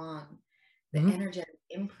took on the Mhm. energetic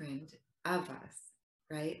imprint of us,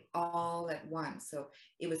 right? All at once. So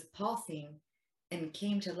it was pulsing and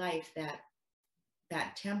came to life that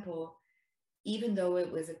temple, even though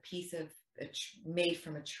it was a piece of made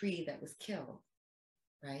from a tree that was killed,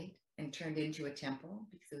 right, and turned into a temple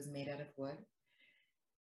because it was made out of wood,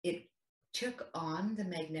 it took on the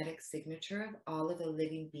magnetic signature of all of the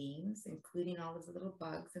living beings, including all of the little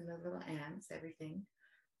bugs and the little ants, everything,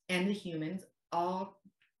 and the humans, all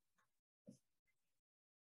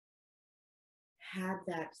had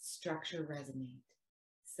that structure resonate.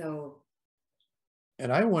 So,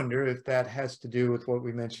 And I wonder if that has to do with what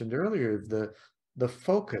we mentioned earlier, the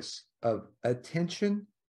focus of attention,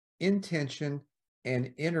 intention,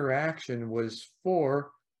 and interaction was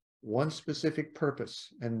for one specific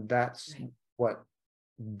purpose. And that's right. what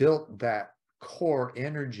built that core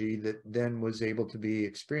energy that then was able to be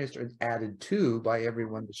experienced or added to by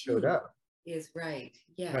everyone that showed Two up. is right.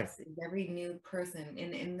 Right. Yes, every new person,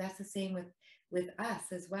 and that's the same with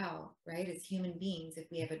us as well, right? As human beings, if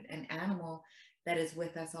we have an animal that is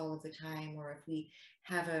with us all of the time, or if we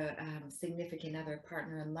have a significant other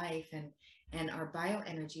partner in life, and our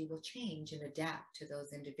bioenergy will change and adapt to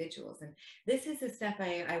those individuals. And this is the stuff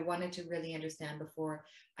I wanted to really understand before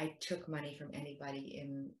I took money from anybody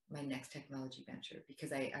in my next technology venture,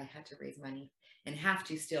 because I had to raise money and have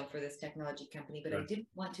to still for this technology company, but I Right. didn't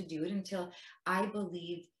want to do it until I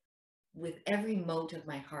believed with every mote of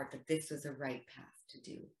my heart that this was the right path to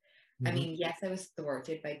do. I Mhm. mean, yes, I was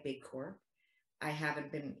thwarted by Big Corp. I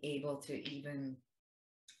haven't been able to even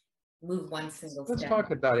move one single Let's step. talk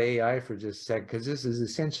about AI for just a sec, because this is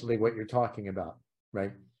essentially what you're talking about,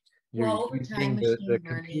 right? You're Well, over time, using the machine learning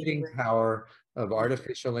computing with, power of yeah,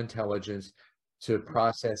 artificial intelligence to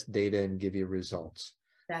process data and give you results.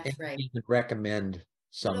 And that's right. even recommend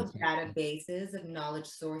Little something. databases of knowledge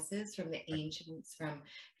sources from the ancients, from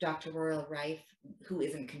Dr. Royal Rife, who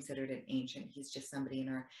isn't considered an ancient. He's just somebody in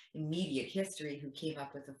our immediate history who came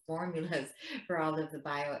up with the formulas for all of the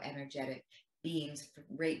bioenergetic beings,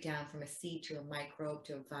 right down from a seed to a microbe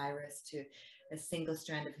to a virus to a single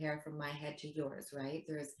strand of hair from my head to yours, right?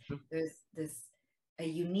 There's this a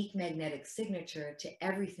unique magnetic signature to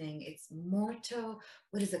everything. It's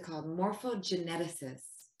what is it called? Morphogeneticist.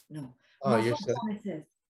 No, Oh, you're so, morphogenesis.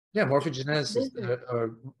 yeah, It's a morphogenesis lizard.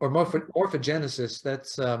 or morphogenesis.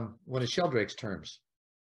 That's one of Sheldrake's terms.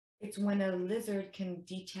 It's when a lizard can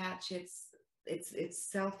detach its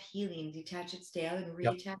self-healing, detach its tail and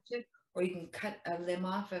Yep. reattach it, or you can cut a limb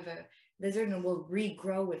off of a lizard and it will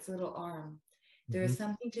regrow its little arm. There Mhm. is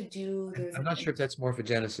something to do. There's I'm a not sure if that's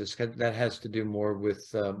morphogenesis. That has to do more with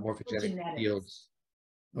morphogenic morphogenetics, fields.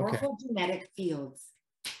 Okay. morphogenetic fields.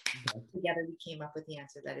 Okay. Together we came up with the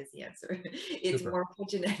answer. That is the answer. It's Super.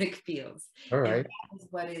 morphogenetic fields, All and right. that is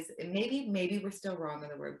what is. Maybe we're still wrong on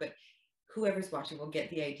the word, but whoever's watching will get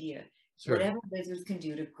the idea. Sure. Whatever lizards can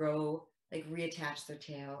do to grow, like reattach their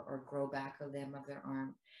tail or grow back a limb of their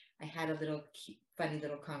arm. I had a little funny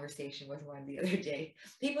little conversation with one the other day.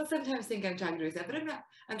 People sometimes think I'm talking to myself, but I'm not.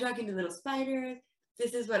 I'm talking to little spiders.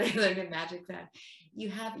 This is what I learned in Magic Fan.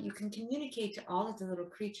 You can communicate to all of the little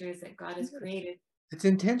creatures that God has created It's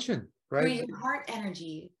intention, through right? your heart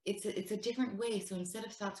energy. It's a different way. So instead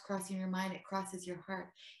of thoughts crossing your mind, it crosses your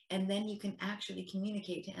heart, and then you can actually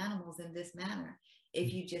communicate to animals in this manner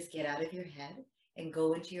if you just get out of your head and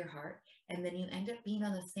go into your heart, and then you end up being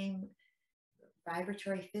on the same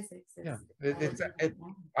vibratory physics as Yeah. all of the other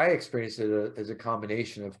animals. I experience it as a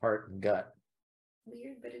combination of heart and gut,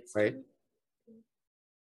 Weird, but it's right? true.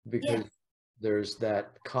 Because Yes, there's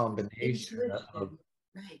that combination of, intuition,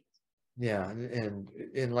 right? yeah,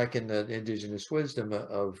 and like in the indigenous wisdom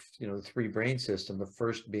of, three brain system, the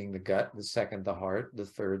first being the gut, the second the heart, the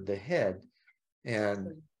third the head.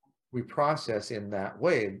 And we process in that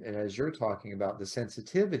way. And as you're talking about, the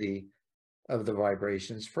sensitivity of the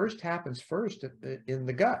vibrations first happens first in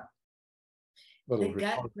the gut. Little The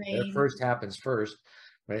gut response there brain, first happens first,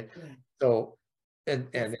 right? yeah, So, and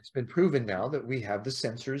it's it's been proven now that we have the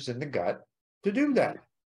sensors in the gut to do right. that.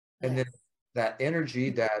 And then Yes, that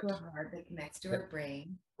energy to our heart that connects to that our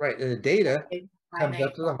brain. right, and the data It's comes up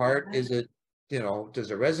finite to the heart. formula. Is it,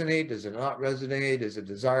 does it resonate? Does it not resonate? Is it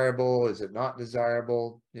desirable? Is it not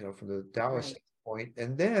desirable? From the Taoist Right. point.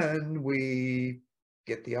 And then we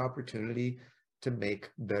get the opportunity to make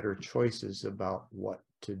better choices about what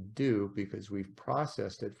to do because we've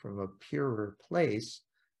processed it from a purer place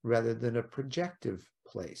rather than a projective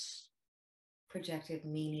place. Projected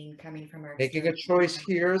meaning coming from our Making a external. choice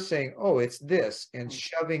here, saying, oh, it's this, and Right.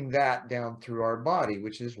 shoving that down through our body,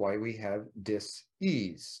 which is why we have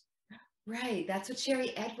dis-ease. Right. That's what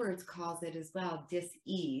Sherry Edwards calls it as well.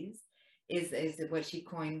 Dis-ease is what she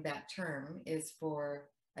coined that term, is for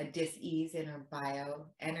a dis-ease in our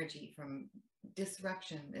bioenergy from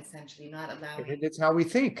disruption, essentially, not allowing And it's how we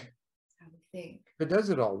think. how we think. It does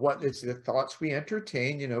it all. What it's the thoughts we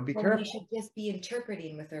entertain, be When we careful. should just be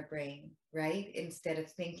interpreting with our brain. right? Instead of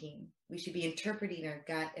thinking. We should be interpreting our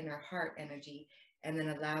gut and our heart energy and then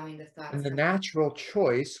allowing the And thoughts the come. natural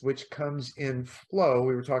choice, which comes in flow,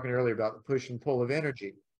 we were talking earlier about the push and pull of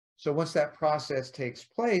energy. So once that process takes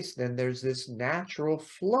place, then there's this natural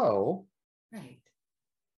flow Right.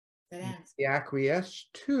 That answer. we acquiesce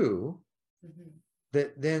to Mm-hmm.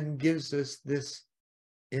 that then gives us this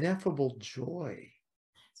ineffable joy.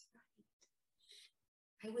 That's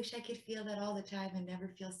right. I wish I could feel that all the time and never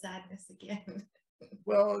feel sadness again.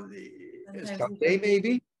 Well, Sometimes we someday forget.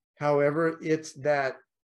 maybe. However, it's that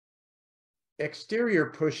exterior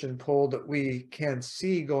push and pull that we can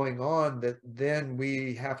see going on that then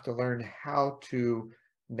we have to learn how to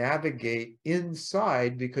navigate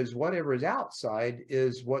inside, because whatever is outside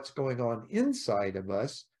is what's going on inside of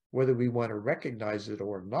us, whether we want to recognize it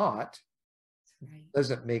or not. Right.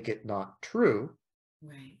 Doesn't make it not true.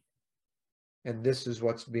 Right. And this is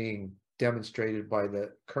what's being demonstrated by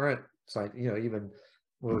the current science. Even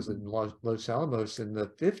what was in Los Alamos in the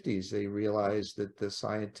 50s, they realized that the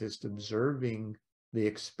scientists observing the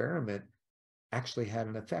experiment actually had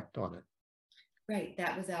an effect on it. Right.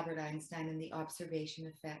 That was Albert Einstein and the observation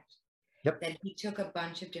effect. Yep. That he took a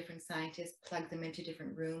bunch of different scientists, plugged them into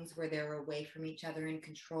different rooms where they were away from each other in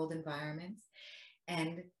controlled environments.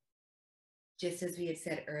 And just as we had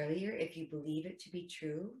said earlier, if you believe it to be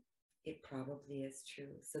true, it probably is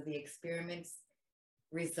true. So the experiments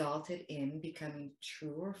resulted in becoming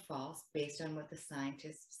true or false based on what the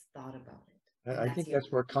scientists thought about it. And I think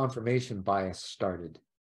that's where confirmation bias started.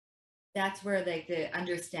 That's where like the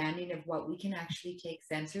understanding of what we can actually take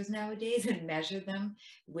sensors nowadays and measure them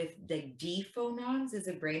with the D phonons is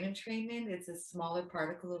a brain entrainment. It's a smaller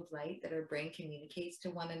particle of light that our brain communicates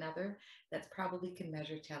to one another. That's probably can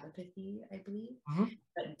measure telepathy, I believe. Mm-hmm.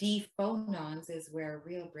 But D phonons is where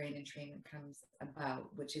real brain entrainment comes about,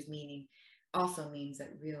 which is meaning also means that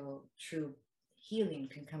real true healing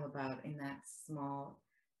can come about in that small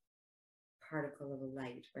particle of a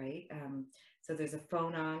light, right? So there's a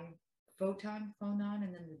phonon,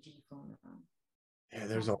 and then the D phonon. Yeah,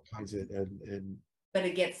 there's all kinds of, But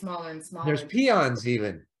it gets smaller and there's smaller. peons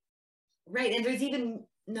even. Right, and there's even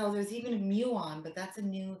a muon, but that's a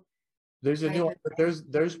new There's a type new of. but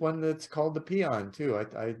there's one that's called the peon too.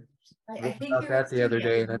 I I read think about there that is the two. other Yeah, day,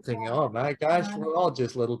 there's and I'm thinking, oh my gosh, muon. we're all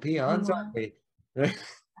just little peons, aren't we?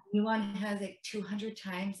 Muon has like 200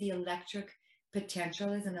 times the electric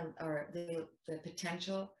potential is or the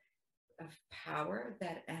potential of power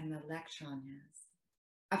that an electron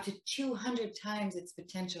has. Up to 200 times its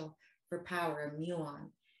potential for power, a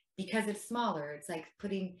muon. Because it's smaller, it's like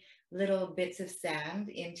putting little bits of sand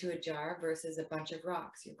into a jar versus a bunch of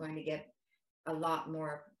rocks. You're going to get a lot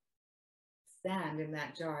more sand in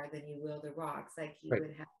that jar than you will the rocks, like you Right.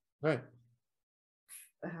 would have Right.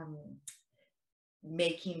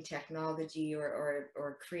 Making technology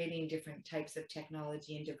or creating different types of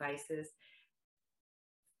technology and devices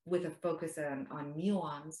with a focus on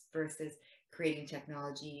muons versus creating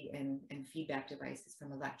technology and feedback devices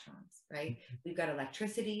from electrons, right? We've got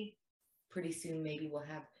electricity. Pretty soon, maybe we'll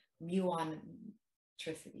have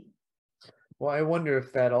muonicity. Well, I wonder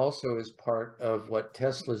if that also is part of what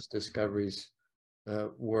Tesla's discoveries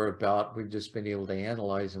were about. We've just been able to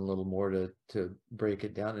analyze them a little more to break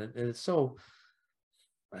it down. And it's so,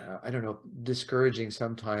 I don't know, discouraging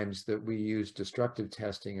sometimes that we use destructive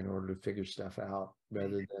testing in order to figure stuff out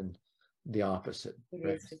rather than the opposite. It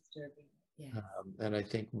Right. is disturbing. Yeah. And I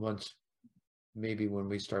think maybe when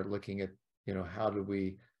we start looking at, how do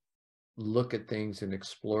we look at things and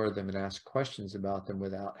explore them and ask questions about them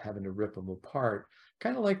without having to rip them apart,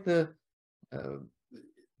 kind of like the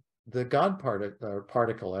God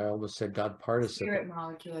particle. I almost said God participle. Spirit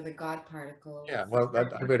molecule or the God particle. Yeah, well,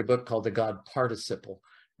 I read a book called The God Participle,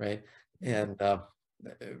 right? And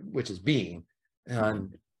which is being.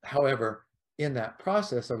 And however, in that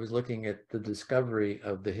process, I was looking at the discovery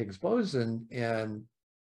of the Higgs boson, and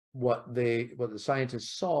what the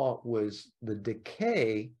scientists saw was the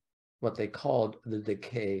decay, what they called the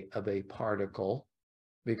decay of a particle,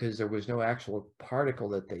 because there was no actual particle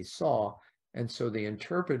that they saw. And so they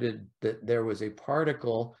interpreted that there was a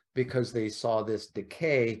particle because they saw this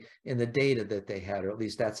decay in the data that they had, or at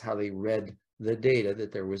least that's how they read the data,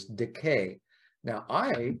 that there was decay. Now,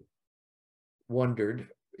 I wondered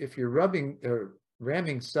if you're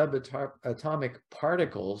ramming subatomic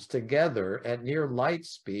particles together at near light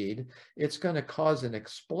speed, it's going to cause an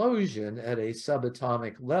explosion at a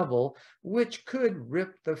subatomic level, which could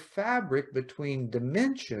rip the fabric between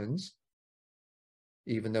dimensions,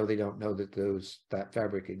 even though they don't know that that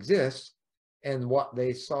fabric exists. And what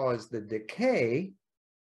they saw as the decay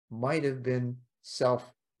might have been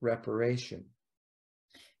self-reparation.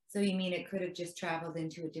 So you mean it could have just traveled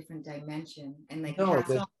into a different dimension and like No, passed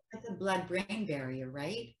that on like the blood-brain barrier,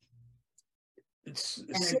 right? it's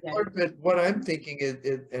similar, Energetically. but what I'm thinking is,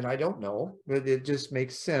 and I don't know, but it just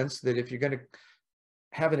makes sense that if you're going to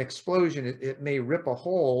have an explosion, it may rip a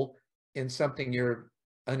hole in something you're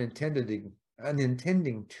unintended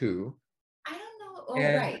unintending to. I don't know. Oh,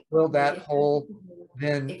 And right. will Okay. that hole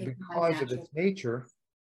then, If it's not a because of its natural nature,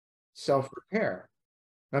 self-repair?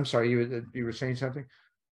 I'm sorry, you were saying something?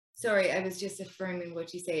 Sorry, I was just affirming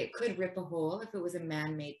what you say. It could rip a hole if it was a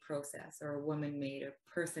man-made process or a woman-made or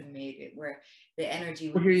person-made it, where the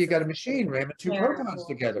energy Well, would here be you so got a strong that it machine would ramming two tear a protons hole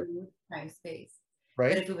together, through time-space. But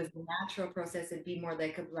right? if it was a natural process, it'd be more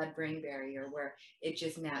like a blood-brain barrier where it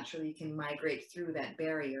just naturally can migrate through that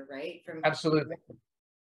barrier, right? From Absolutely. one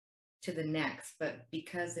to the next. But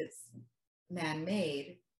because it's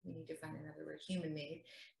man-made, we need to find another word, human-made,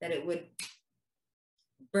 that it would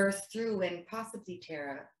burst through and possibly tear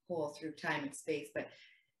a hole through time and space. But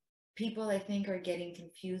people, I think, are getting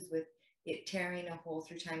confused with it tearing a hole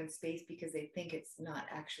through time and space because they think it's not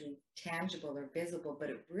actually tangible or visible, but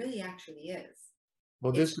it really actually is.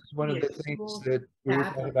 Well, this It's is one really of a the things cool that we were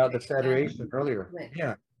talking fabric about, the that can Federation earlier. split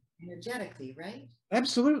Yeah, energetically, right?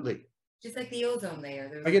 absolutely. Just like the ozone layer,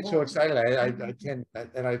 there's I a get so hole. excited. I tend,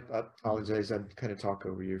 and I apologize. I kind of talk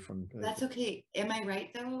over you from. That's okay. Am I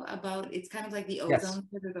right though about it's kind of like the Yes, ozone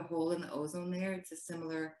layer, the hole in the ozone layer? It's a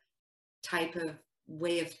similar type of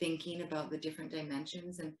way of thinking about the different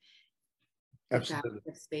dimensions and the fabric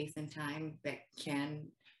absolutely. of space and time that can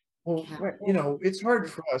Well, have you holes. know, it's hard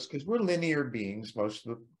for us because we're linear beings for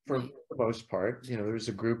Right. the most part. You know, there's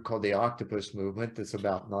a group called the Octopus Movement that's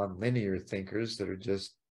about nonlinear thinkers that are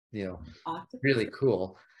just, you know, Octopus? really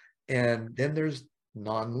cool. And then there's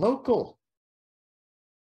non-local,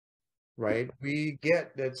 right? We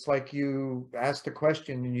get it's like you asked the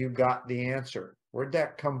question and you got the answer. Where'd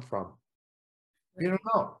that come from? You Right.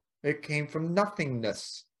 don't know. It came from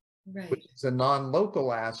nothingness, which Right. is a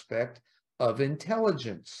non-local aspect of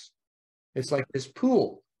intelligence. It's like this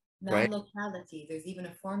pool, right? Non-locality. There's even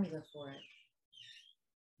a formula for it.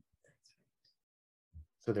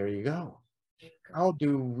 So there you go. There you go. How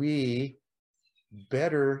do we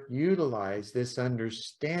better utilize this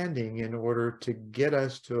understanding in order to get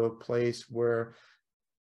us to a place where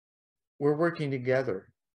we're working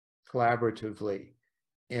together collaboratively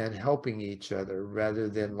and helping each other rather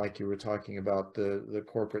than like you were talking about the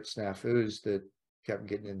corporate snafus that kept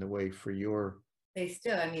getting in the way for your They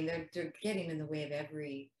still, I mean, they're getting in the way of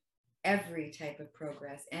every type of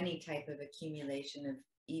progress, any type of accumulation of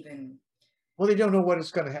even well, they don't know what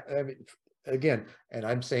it's going to happen. I mean, again, and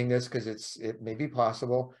I'm saying this because it may be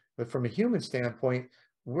possible, but from a human standpoint,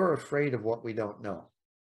 we're afraid of what we don't know.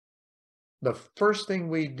 The first thing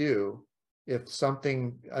we do if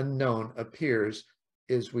something unknown appears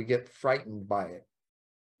is we get frightened by it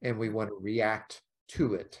and we want to react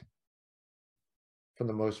to it for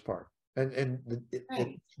the most part. And it's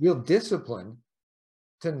right. real discipline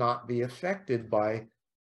to not be affected by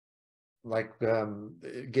like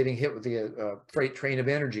getting hit with the freight train of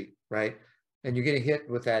energy, right? And you're getting hit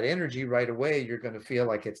with that energy right away, you're going to feel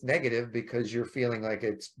like it's negative because you're feeling like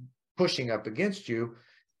it's pushing up against you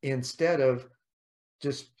instead of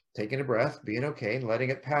just taking a breath, being okay, and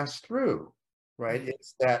letting it pass through, right? Right.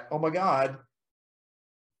 It's that, oh my God,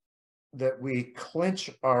 that we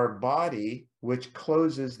clench our body, which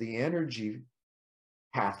closes the energy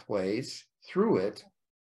pathways through it.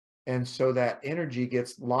 And so that energy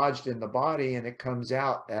gets lodged in the body and it comes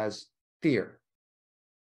out as fear.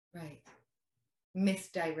 Right.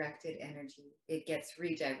 Misdirected energy. It gets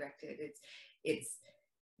redirected. It's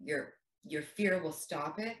your fear will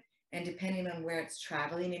stop it. And depending on where it's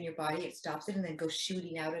traveling in your body, it stops it and then goes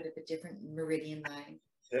shooting out at a different meridian line.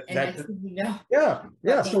 And That, next thing you know, yeah,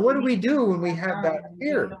 yeah. got So these what do we do when we have that and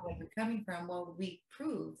you don't fear? know where they're coming from. Well, we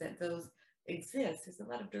prove that those exist. There's a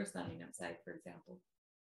lot of door slamming outside, for example.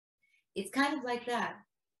 It's kind of like that.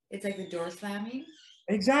 It's like the door slamming,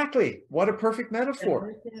 Exactly. What a perfect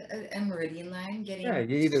metaphor. similar to a meridian line Yeah, getting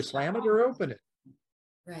you either slam it or open it.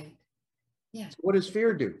 right. Yeah, So what does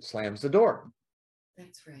fear do? Slams the door.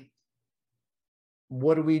 that's right.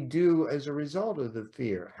 What do we do as a result of the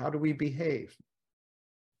fear? How do we behave?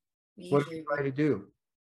 We What do we usually, try to do?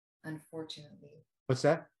 unfortunately, What's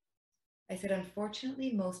that? I said,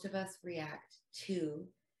 unfortunately, most of us react to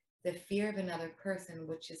the fear of another person,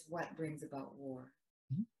 which is what brings about war.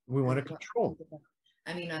 We want Is to what control. brings about,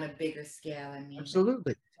 I mean, on a bigger scale, I mean, like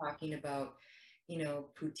Absolutely. talking about,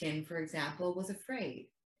 Putin, for example, was afraid.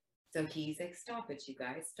 So he's like, stop it, you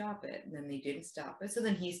guys, stop it. And then they didn't stop it. So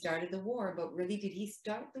then he started the war. But really, did he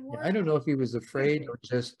start the Yeah, war? I don't know if he was afraid or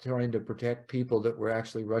just trying to protect people that were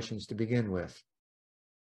actually Russians to begin with,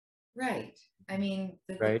 Right. I mean,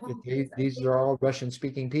 the right? point is, I These think, are all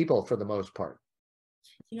Russian-speaking people for the most part.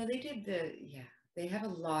 they did yeah, they have a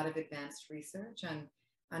lot of advanced research on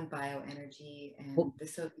bioenergy, and Well, the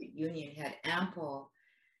Soviet Union had ample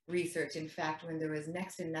research. In fact, when there was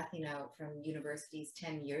next to nothing out from universities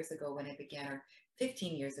 10 years ago when I began, or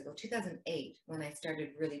 15 years ago, 2008, when I started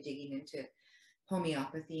really digging into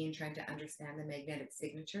homeopathy and trying to understand the magnetic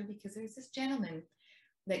signature, because there's this gentleman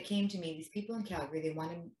that came to me, these people in Calgary, they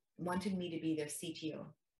wanted me to be their CTO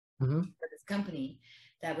mhm. for this company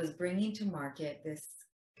that was bringing to market this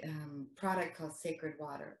product called Sacred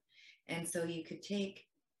Water. And so you could take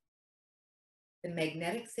the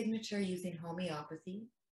magnetic signature using homeopathy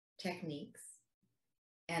techniques,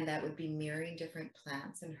 and that would be mirroring different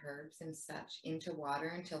plants and herbs and such into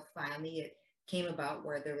water until finally it came about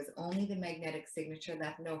where there was only the magnetic signature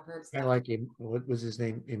left, no herbs Kind of left. like, what was his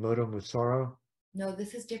name? Emoto Musaro? No,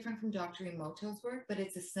 this is different from Dr. Emoto's work, but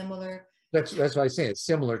it's a similar, That's what I say. It's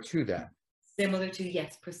similar to that. similar to,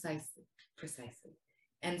 yes, precisely, precisely.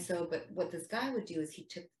 And so, but what this guy would do is he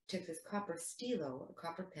took this copper stilo, a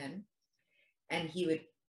copper pen, and he would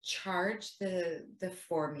charge the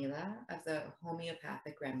formula of the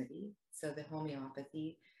homeopathic remedy. So the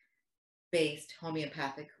homeopathy based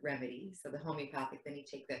homeopathic remedy. So the homeopathic, then you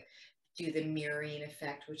do the mirroring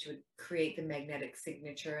effect, which would create the magnetic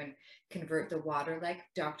signature and convert the water, like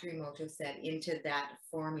Dr. Emoto said, into that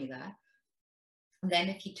formula. Then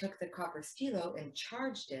if you took the copper stilo and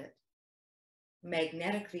charged it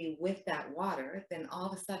magnetically with that water, then all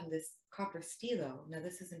of a sudden this copper stilo, now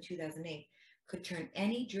this is in 2008, could turn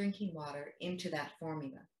any drinking water into that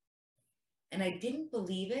formula. And I didn't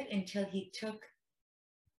believe it until he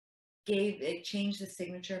changed the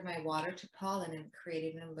signature of my water to pollen and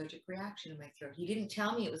created an allergic reaction in my throat. He didn't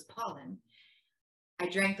tell me it was pollen. I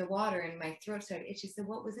drank the water and my throat started itchy. I said,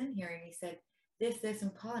 what was in here? And he said, this,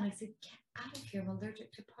 and pollen. I said, get out of here. I'm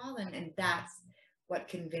allergic to pollen. And that's what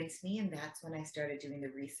convinced me. And that's when I started doing the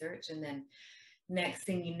research. And then next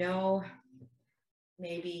thing you know,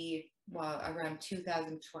 maybe, well, around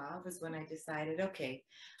 2012 is when I decided, okay,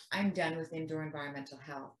 I'm done with indoor environmental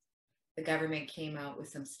health. The government came out with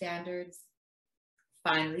some standards.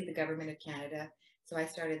 Finally, the government of Canada. So I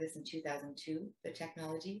started this in 2002, the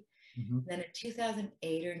technology. Mhm. Then in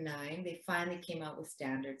 2008 or 9, they finally came out with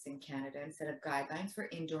standards in Canada instead of guidelines for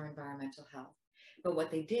indoor environmental health. But what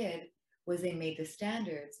they did was they made the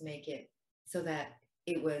standards make it so that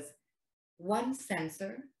it was one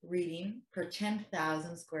sensor reading per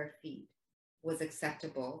 10,000 square feet was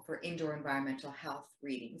acceptable for indoor environmental health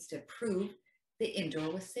readings to prove the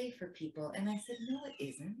indoor was safe for people. And I said, no, it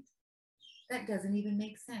isn't. That doesn't even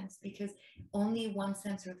make sense because only one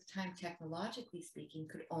sensor at the time, technologically speaking,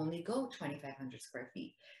 could only go 2,500 square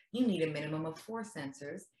feet. You need a minimum of 4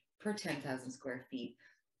 sensors per 10,000 square feet.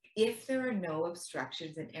 If there are no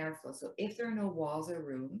obstructions in airflow, so if there are no walls or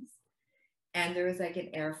rooms, and there is like an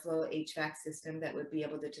airflow HVAC system that would be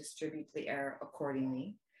able to distribute the air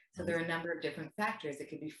accordingly. So there are a number of different factors. It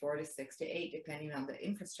could be 4 to 6 to 8, depending on the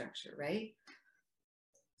infrastructure, right?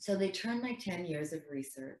 So they turned my 10 years of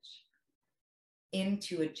research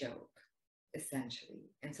into a joke, essentially.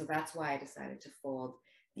 And so that's why I decided to fold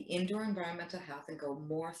the indoor environmental health and go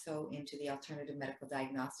more so into the alternative medical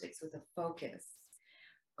diagnostics with a focus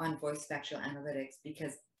on voice spectral analytics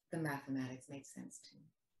because the mathematics made sense to me.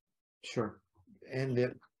 Sure. And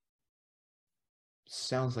it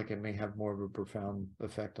sounds like it may have more of a profound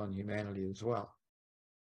effect on humanity as well.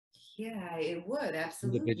 Yeah, it would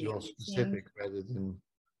absolutely. Individual specific rather than group.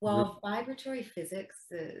 Well, vibratory physics,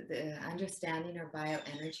 the understanding of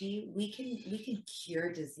bioenergy, we can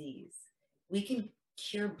cure disease. We can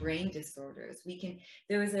cure brain disorders.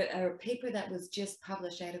 There was a paper that was just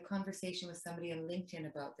published. I had a conversation with somebody on LinkedIn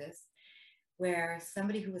about this, where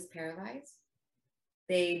somebody who was paralyzed,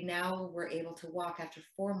 they now were able to walk after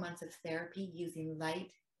 4 months of therapy using light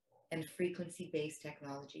and frequency-based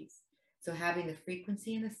technologies. So having the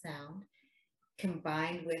frequency and the sound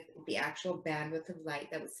combined with the actual bandwidth of light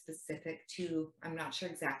that was specific to, I'm not sure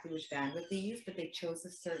exactly which bandwidth they used, but they chose a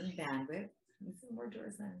certain bandwidth. Some more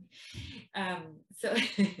doors on. So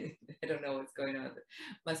I don't know what's going on.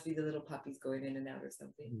 Must be the little puppies going in and out or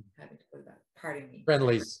something. Having to go to that. Pardon me.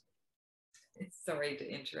 Friendlies. Sorry to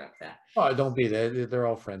interrupt that. Oh, don't be that. They're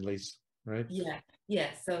all friendlies, right? Yeah, yeah.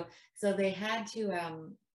 So they had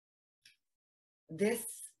to this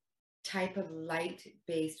type of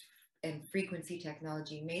light-based and frequency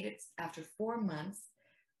technology made it after 4 months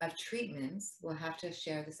of treatments, we'll have to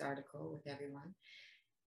share this article with everyone.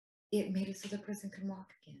 It made it so the person can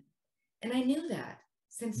walk again. And I knew that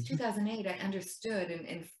since 2008, I understood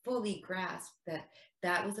and fully grasped that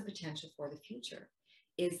that was a potential for the future,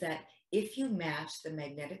 is that if you match the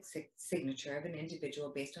magnetic signature of an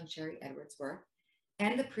individual based on Sherry Edwards' work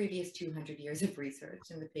and the previous 200 years of research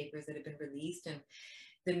and the papers that have been released, and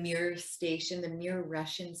the Mir station, the Mir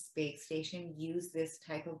Russian space station used this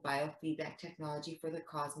type of biofeedback technology for the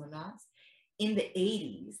cosmonauts in the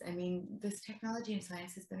 80s. I mean, this technology and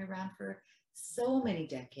science has been around for so many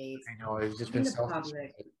decades I know it's just in been the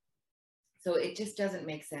public. So it just doesn't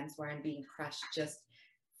make sense why I'm being crushed just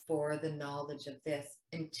for the knowledge of this,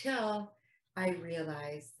 until I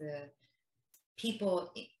realize the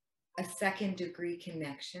people, a second degree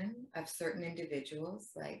connection of certain individuals,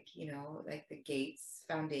 like, you know, like the Gates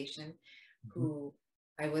Foundation, who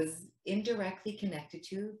I was indirectly connected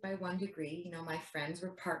to by 1 degree. You know, my friends were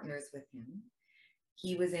partners with him.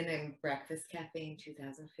 He was in a breakfast cafe in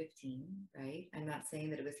 2015, right? I'm not saying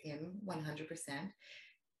that it was him 100%,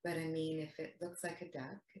 but I mean, if it looks like a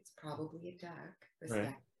duck, it's probably a duck, respectively.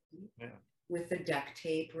 Right. Yeah. With the duct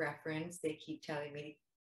tape reference, they keep telling me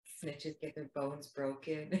snitches get their bones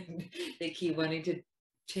broken, and they keep wanting to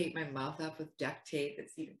tape my mouth up with duct tape.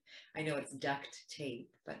 It's even, I know it's duct tape,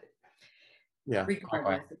 but yeah,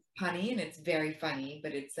 regardless, it's punny and it's very funny,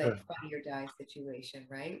 but it's like funny or die situation,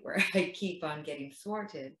 right? Where I keep on getting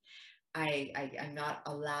sorted. I'm not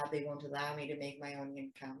allowed, they won't allow me to make my own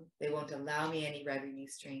income. They won't allow me any revenue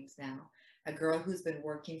streams now. A girl who's been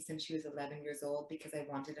working since she was 11 years old because I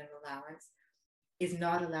wanted an allowance is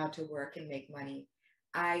not allowed to work and make money.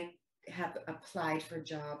 I have applied for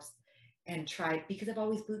jobs and tried, because I've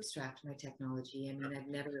always bootstrapped my technology. I mean, I've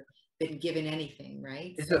never been given anything,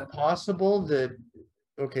 right? Is it possible that,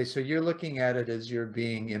 okay, so you're looking at it as you're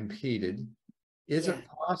being impeded. Is it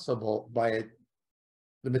possible by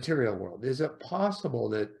the material world? Is it possible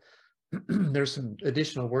that there's some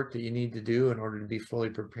additional work that you need to do in order to be fully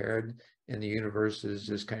prepared, and the universe is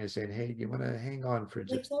just kind of saying, hey, you want to hang on for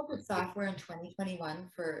just... They sold the software in 2021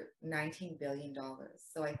 for $19 billion.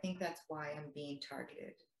 So I think that's why I'm being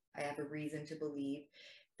targeted. I have a reason to believe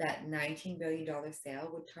that $19 billion sale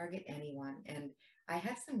would target anyone. And I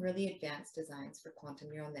have some really advanced designs for quantum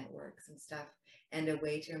neural networks and stuff, and a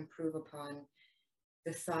way to improve upon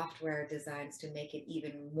the software designs to make it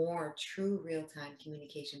even more true real-time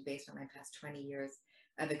communication based on my past 20 years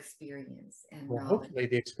of experience and knowledge. Hopefully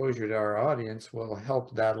the exposure to our audience will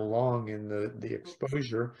help that along in the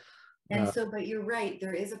exposure. And so, but you're right,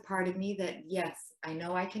 there is a part of me that, yes, I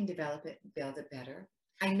know I can develop it, build it better.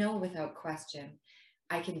 I know without question,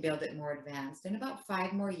 I can build it more advanced. In about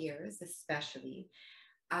 5 more years, especially,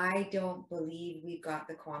 I don't believe we've got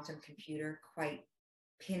the quantum computer quite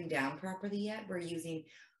pinned down properly yet. We're using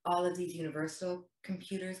all of these universal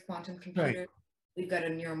computers, quantum computers. Right. We've got a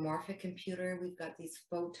neuromorphic computer. We've got these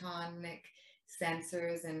photonic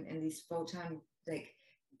sensors and these photon like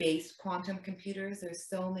based quantum computers. There's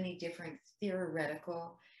so many different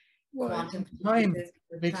theoretical quantum computers.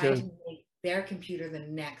 We're trying to make their computer the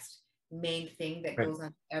next main thing that goes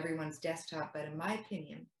on everyone's desktop. But in my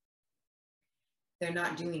opinion, they're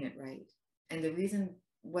not doing it right. And the reason,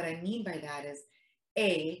 what I mean by that is,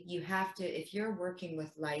 you have to, if you're working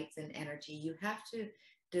with lights and energy, you have to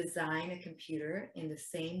design a computer in the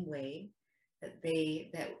same way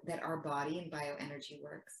that our body and bioenergy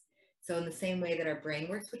works. So in the same way that our brain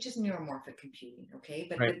works, which is neuromorphic computing, okay?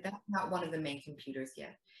 But that's not one of the main computers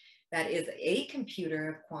yet. That is a computer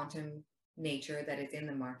of quantum nature that is in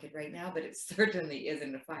the market right now, but it certainly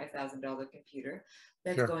isn't a $5,000 computer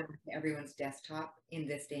that's going to everyone's desktop in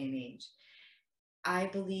this day and age. I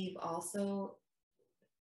believe also,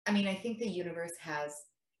 I mean, I think the universe has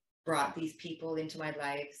brought these people into my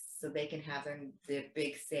life so they can have the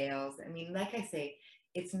big sales. I mean, like I say,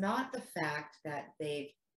 it's not the fact that they've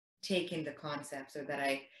taken the concepts or that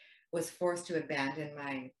I was forced to abandon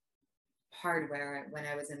my hardware when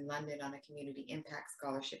I was in London on a community impact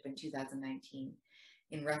scholarship in 2019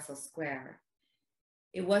 in Russell Square.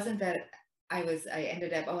 It wasn't that I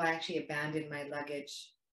ended up, I actually abandoned my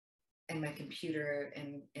luggage and my computer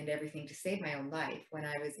and everything to save my own life when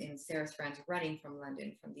I was in Sarah's France running from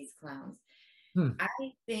London from these clowns.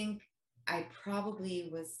 I think I probably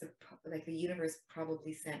was, like the universe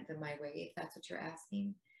probably sent them my way, if that's what you're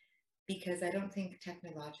asking, because I don't think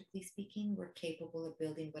technologically speaking, we're capable of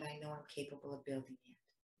building what I know I'm capable of building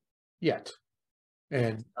yet.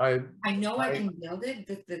 And I know I can build it.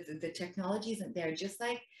 The technology isn't there, just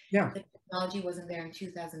like the technology wasn't there in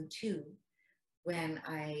 2002 when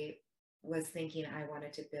I was thinking I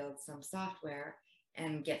wanted to build some software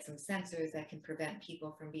and get some sensors that can prevent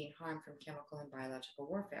people from being harmed from chemical and biological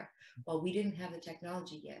warfare. Well, we didn't have the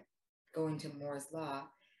technology yet. Going to Moore's law,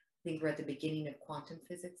 I think we're at the beginning of quantum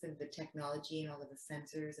physics and the technology and all of the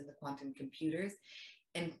sensors and the quantum computers.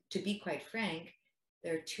 And to be quite frank,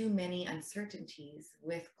 there are too many uncertainties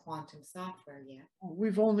with quantum software yet.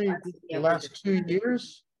 We've only the last 2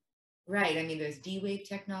 years. Right. I mean, there's D-Wave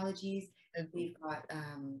technologies. We've got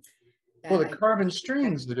well, the carbon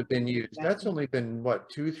strings that have been used, that's only been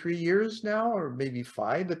what, 2-3 years now, or maybe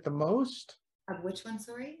 5 at the most? Of which one,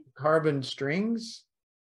 sorry? Carbon strings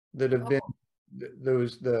that have been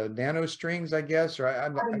the nano strings, I guess, or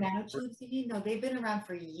nanotubes, you mean? No, they've been around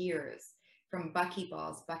for years. From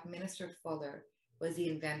buckyballs. Buckminster Fuller was the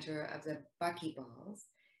inventor of the buckyballs.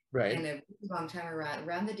 Right. And a long time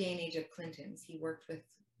around the day and age of Clinton's, he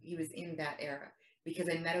was in that era, because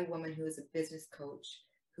I met a woman who was a business coach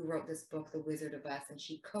who wrote this book, The Wizard of Us, and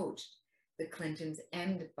she coached the Clintons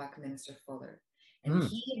and Buckminster Fuller. And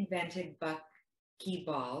he invented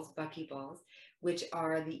buckyballs, which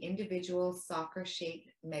are the individual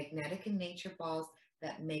soccer-shaped magnetic in nature balls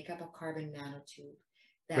that make up a carbon nanotube.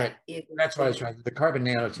 Right. That's what I was trying to, the carbon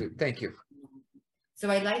nanotube. Thank you. So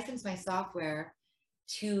I licensed my software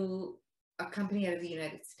to a company out of the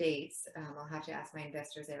United States. I'll have to ask my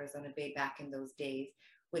investors, Arizona Bay, back in those days,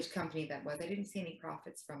 which company that was. I didn't see any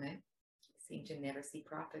profits from it. I seem to never see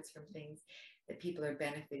profits from things that people are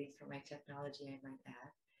benefiting from my technology, I might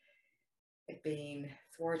add. It being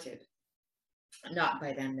thwarted. Not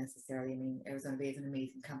by them necessarily. I mean, Arizona Bay is an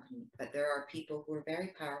amazing company, but there are people who are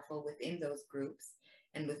very powerful within those groups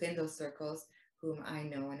and within those circles whom I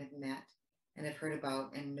know and have met and have heard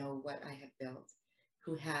about and know what I have built,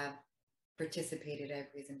 who have participated, I have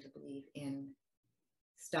reason to believe, in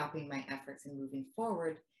stopping my efforts and moving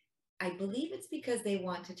forward. I believe it's because they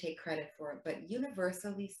want to take credit for it, but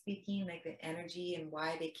universally speaking, like the energy and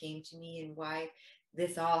why they came to me and why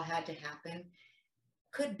this all had to happen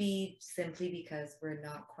could be simply because we're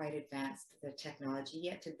not quite advanced the technology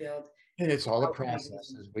yet to build. And it's all a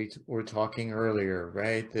process, as we were talking earlier,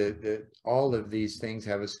 right? That all of these things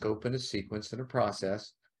have a scope and a sequence and a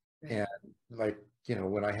process. Right. And like, you know,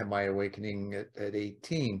 when I had my awakening at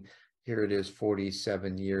 18, here it is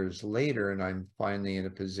 47 years later, and I'm finally in a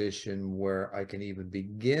position where I can even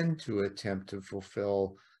begin to attempt to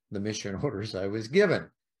fulfill the mission orders I was given.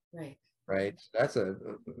 Right. Right. That's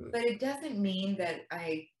but it doesn't mean that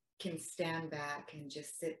I can stand back and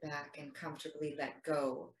just sit back and comfortably let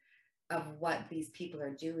go of what these people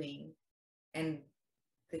are doing and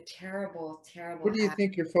the terrible. What do you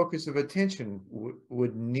think your focus of attention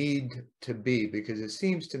would need to be? Because it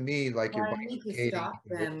seems to me like you're I need to stop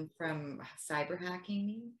them from cyber hacking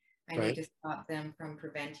me. I need to stop them from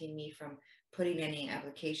preventing me from putting any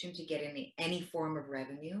application to get any form of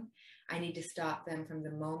revenue. I need to stop them from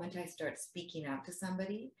the moment I start speaking out to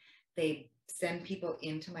somebody. They send people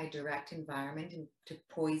into my direct environment and to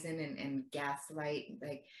poison and gaslight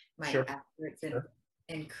like my efforts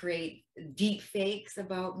and create deep fakes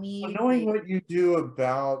about me. Well, knowing what you do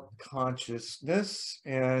about consciousness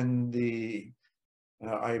and the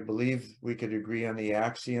I believe we could agree on the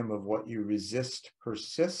axiom of what you resist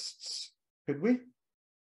persists, could we?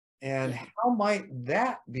 And how might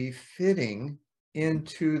that be fitting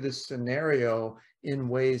into the scenario in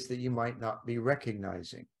ways that you might not be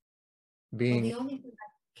recognizing? Well, the only thing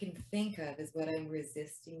I can think of is what I'm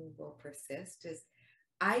resisting will persist is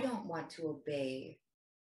I don't want to obey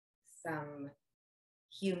some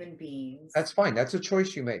human beings. That's fine. That's a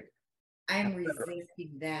choice you make. I'm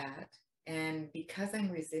resisting that. And because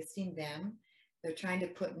I'm resisting them, they're trying to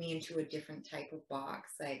put me into a different type of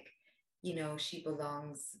box. Like, you know,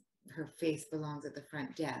 her face belongs at the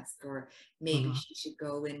front desk, or maybe she should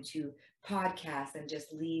go into podcasts and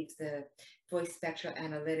just leave the voice spectral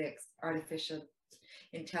analytics, artificial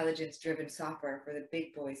intelligence driven software for the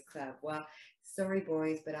big boys club. Well, sorry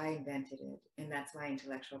boys, but I invented it, and that's my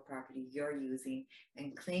intellectual property you're using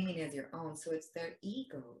and claiming as your own. So it's their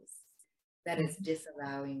egos that is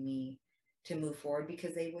disallowing me to move forward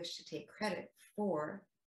because they wish to take credit for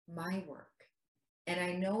my work. And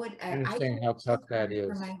I know it. I understand how tough that is.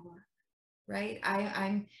 For my work, right?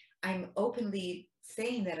 I'm openly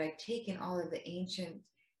saying that I've taken all of the ancient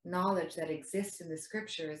knowledge that exists in the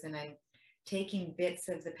scriptures, and I'm taking bits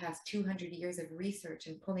of the past 200 years of research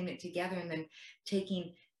and pulling it together, and then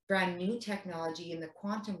taking brand new technology in the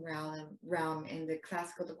quantum realm in the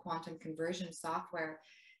classical to quantum conversion software,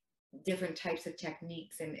 different types of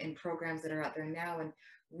techniques and programs that are out there now, and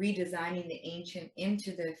redesigning the ancient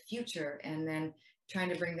into the future, and then trying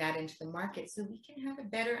to bring that into the market so we can have a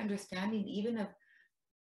better understanding even of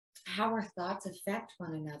how our thoughts affect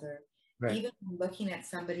one another Right. even looking at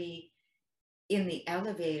somebody in the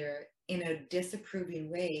elevator in a disapproving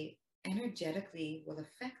way energetically will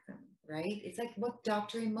affect them, right? It's like what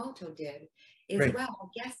Dr. Emoto did as Right. well.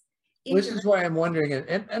 I guess This is indirectly. why I'm wondering,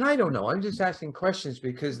 and I don't know, I'm just asking questions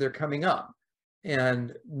because they're coming up.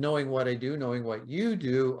 And knowing what I do, knowing what you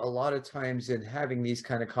do, a lot of times in having these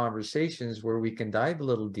kind of conversations where we can dive a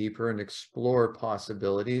little deeper and explore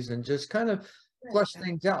possibilities and just kind of flush Right.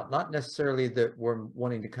 things out. Not necessarily that we're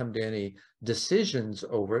wanting to come to any decisions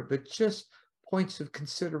over it, but just points of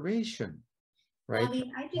consideration, Well, I right?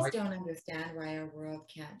 mean, I Why, just don't understand why our world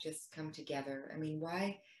can't just come together. I mean,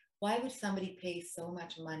 why would somebody pay so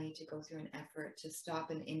much money to go through an effort to stop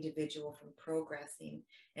an individual from progressing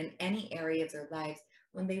in any area of their lives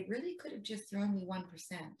when they really could have just thrown me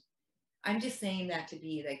 1%? I'm just saying that to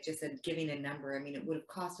be like just giving a number. I mean, it would have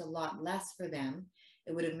cost a lot less for them.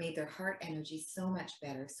 It would have made their heart energy so much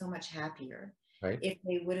better, so much happier right? if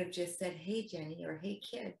they would have just said, "Hey, Jenny," or "Hey,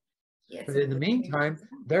 kid, yeah, it's But a in the little more meantime,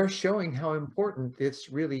 they're presentable." showing how important this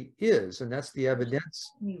really is, and that's the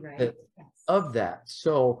evidence You that right? Yes. of that.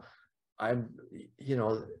 So I'm, you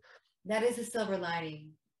know, That is a silver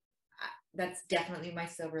lining. That's definitely my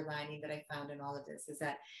silver lining that I found in all of this is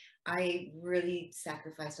that I really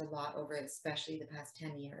sacrificed a lot over it, especially the past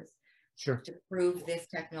 10 years, sure, to prove this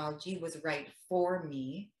technology was right for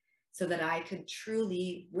me so that I could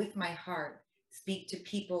truly, with my heart, speak to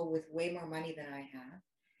people with way more money than I have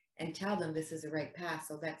and tell them this is the right path.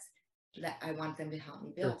 So I want them to help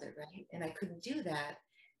me sure. build it, right? And I couldn't do that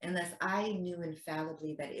unless I knew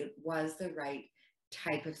infallibly that it was the right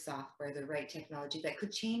type of software, the right technology that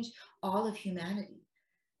could change all of humanity.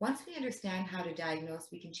 Once we understand how to diagnose,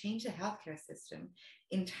 we can change the healthcare system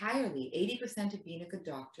entirely. 80% of being a good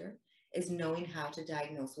doctor is knowing how to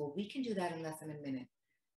diagnose. Well, we can do that in less than a minute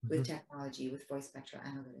with Mhm. technology, with voice spectral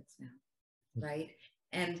analytics now, right?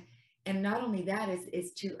 And and not only that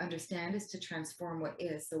is to understand is to transform what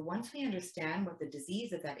is. So once we understand what the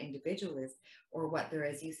disease of that individual is, or what their,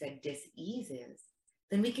 as you said, dis-ease is,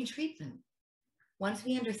 then we can treat them. Once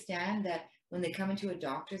we understand that when they come into a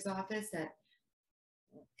doctor's office, that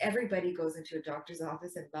everybody goes into a doctor's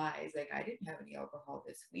office and buys, like, I didn't have any alcohol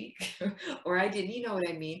this week, or I didn't, you know what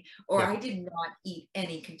I mean? Or Yeah, I did not eat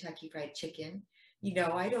any Kentucky Fried Chicken.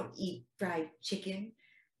 I don't eat fried chicken.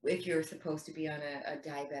 If you're supposed to be on a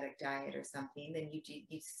diabetic diet or something, then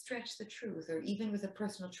you stretch the truth. Or even with a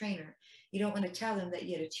personal trainer, you don't want to tell them that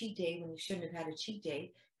you had a cheat day when you shouldn't have had a cheat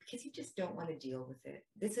day because you just don't want to deal with it.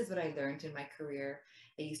 This is what I learned in my career.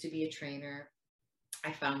 I used to be a trainer.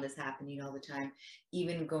 I found this happening all the time,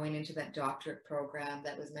 even going into that doctorate program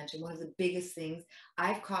that was mentioned. One of the biggest things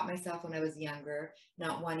I've caught myself when I was younger,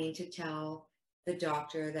 not wanting to tell the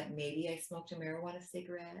doctor that maybe I smoked a marijuana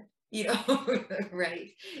cigarette, right?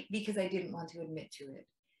 Because I didn't want to admit to it.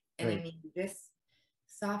 And I right. mean, this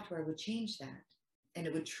software would change that and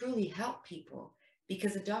it would truly help people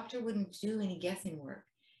because the doctor wouldn't do any guessing work.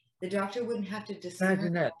 The doctor wouldn't have to discern.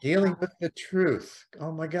 Imagine that, dealing with the truth.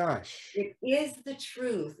 Oh my gosh. It is the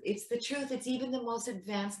truth. It's the truth. It's even the most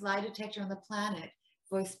advanced lie detector on the planet.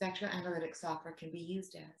 Voice spectral analytic software can be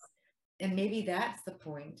used as. And maybe that's the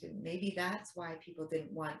point. And maybe that's why people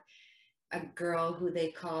didn't want a girl who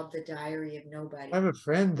they called the Diary of I have Nobody. a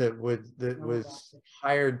friend that Know about was it.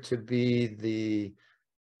 hired to be the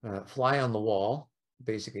fly on the wall,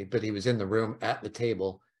 basically, but he was in the room at the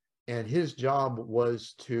table. And his job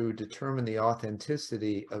was to determine the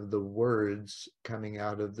authenticity of the words coming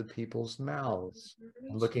out of the people's mouths.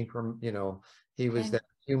 And looking for, he was And that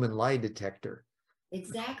human lie detector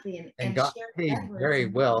exactly. and And got Sherry paid Edwards, very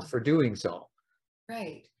well for doing so.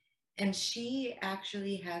 right. And she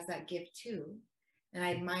actually has that gift too. And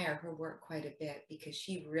I admire her work quite a bit because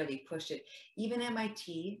she really pushed it. Even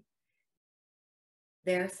MIT,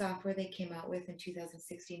 their software they came out with in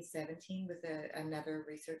 2016-17 with another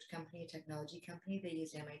research company, a technology company, they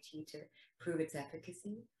used MIT to prove its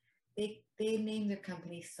efficacy. They named their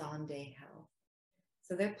company Sonday Health.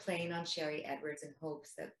 So they're playing on Sherry Edwards in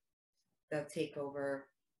hopes that they'll take over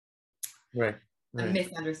Right, a right.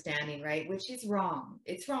 misunderstanding, right? Which is wrong.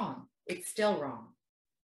 It's wrong. It's still wrong.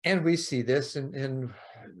 And we see this, and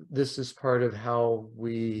this is part of how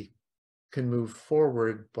we can move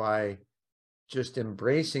forward by just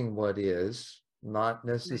embracing what is, not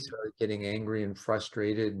Right. necessarily getting angry and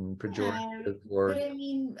frustrated and Yeah, pejorative but or I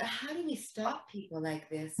mean, how do we stop people like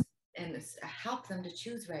this and help them to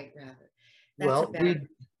choose right rather? That's a well, better way we to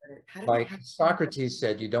put it. like How do we help Socrates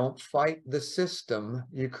said, you don't fight the system,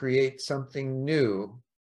 you create something new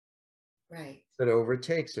right? that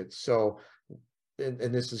overtakes it. So,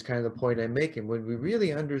 and this is kind of the point I'm making, when we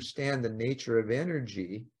really understand the nature of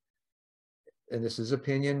energy, and this is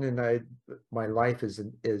opinion, and my life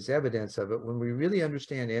is evidence of it. When we really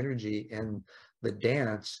understand energy and the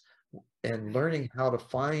dance and Right. learning how to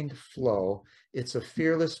find flow, it's a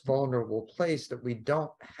fearless, vulnerable place that we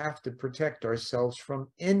don't have to protect ourselves from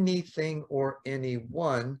anything or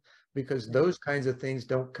anyone, because those kinds of things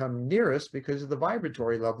don't come near us because of the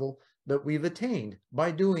vibratory level that we've attained by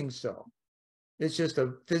doing so. It's just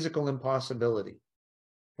a physical impossibility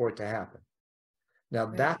for it to happen. Now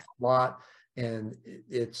Right. that's a lot, and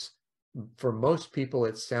it's, for most people,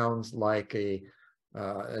 it sounds like a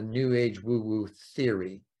new age woo-woo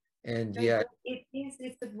theory, and Right. yet, But it is,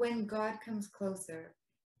 it's that when God comes closer,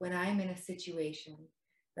 when I'm in a situation,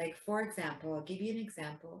 like for example, I'll give you an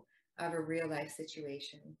example of a real life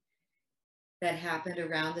situation that happened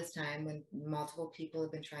around this time when multiple people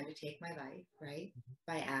have been trying to take my life, right?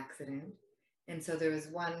 By accident. And so there was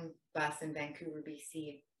one bus in Vancouver,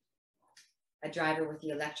 BC, a driver with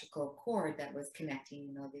the electrical cord that was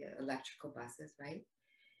connecting, the electrical buses, right?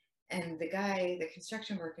 And the guy, the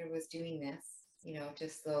construction worker, was doing this,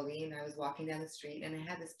 just slowly. And I was walking down the street, and I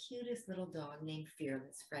had this cutest little dog named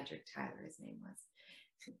Fearless, Frederick Tyler, his name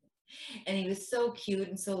was. And he was so cute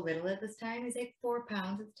and so little at this time. He's like 4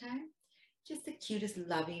 pounds at the time. Just the cutest,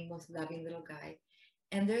 loving, most loving little guy.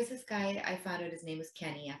 And there's this guy, I found out his name was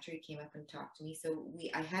Kenny after he came up and talked to me. So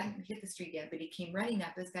I hadn't hit the street yet, but he came running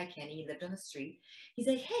up, this guy Kenny, he lived on the street. He's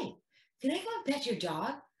like, "Hey, can I go and pet your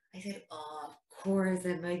dog?" I said, "Oh, of course."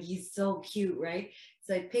 I'm like, "He's so cute, right?"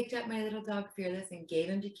 So I picked up my little dog Fearless and gave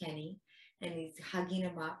him to Kenny, and he's hugging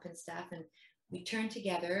him up and stuff. And we turned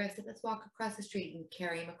together. I said, "Let's walk across the street," and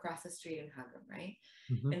carry him across the street and hug him, right?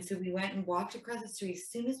 mhm. And so we went and walked across the street. As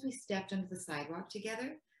soon as we stepped onto the sidewalk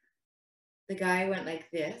together, the guy went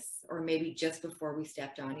like this, or maybe just before we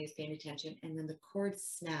stepped on, he was paying attention, and then the cord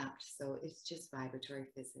snapped. So it's just vibratory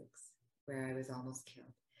physics where I was almost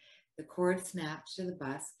killed. The cord snapped to the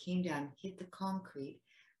bus, came down, hit the concrete,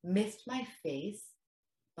 missed my face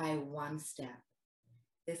by one step.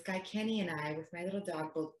 This guy Kenny and I, with my little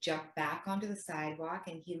dog, both jumped back onto the sidewalk,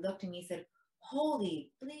 and he looked at me and said,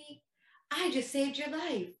 "Holy bleep, I just saved your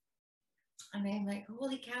life." And I'm like,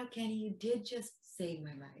 "Holy cow, Kenny, you did just save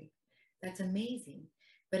my life. That's amazing."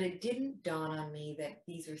 But it didn't dawn on me that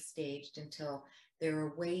these were staged until there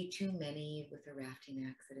were way too many, with the rafting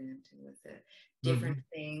accident and with the different Mhm.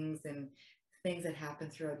 things and things that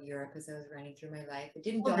happened throughout Europe as I was running through my life. It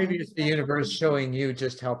didn't Or dawn on maybe me it's the that. universe showing you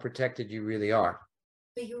just how protected you really are.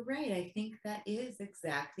 But you're right. I think that is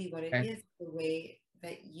exactly what it Okay. is, the way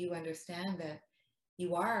that you understand that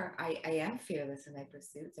you are. I am fearless in my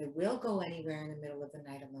pursuits. I will go anywhere in the middle of the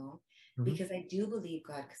night alone, Mhm. because I do believe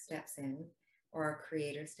God steps in, or our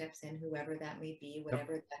creator steps in, whoever that may be, Yep.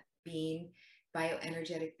 whatever that being,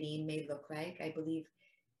 bioenergetic being may look like. I believe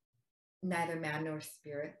neither man nor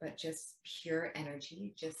spirit, but just pure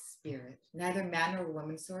energy, just spirit. Neither man nor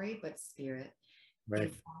woman, sorry, but spirit, in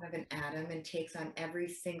Right. form of an atom, and takes on every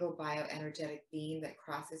single bioenergetic being that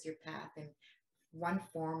crosses your path in one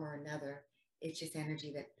form or another. It's just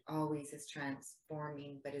energy that always is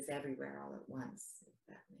transforming, but is everywhere all at once, if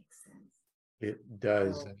that makes sense. It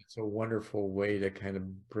does. So, And it's a wonderful way to kind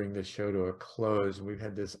of bring the show to a close. We've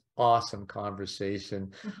had this awesome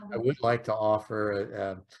conversation. I would like to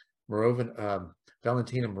offer Morovin,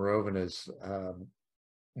 Valentina Morovina's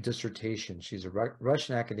dissertation. She's a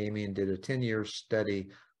Russian academician, did a 10-year study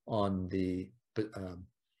on the um,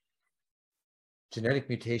 genetic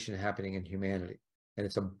mutation happening in humanity. And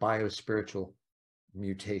it's a biospiritual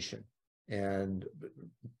mutation. And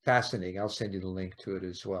fascinating. I'll send you the link to it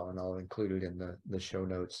as well, and I'll include it in the show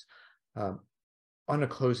notes. Um, on a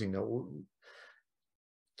closing note,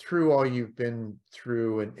 through all you've been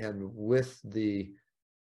through, and with the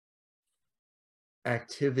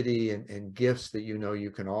activity and gifts that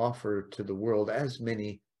you can offer to the world, as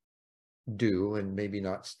many do, and maybe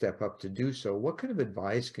not step up to do so, what kind of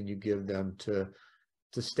advice can you give them to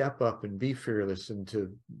step up and be fearless and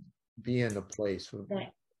to be in a place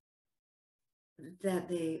that that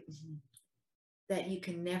they that you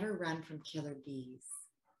can never run from killer bees.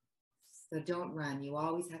 So don't run. You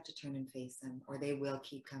always have to turn and face them, or they will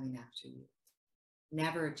keep coming after you.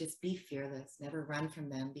 Never, just be fearless. Never run from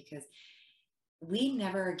them, because we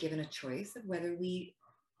never are given a choice of whether we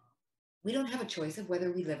don't have a choice of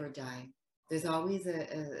whether we live or die. There's always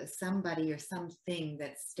a somebody or something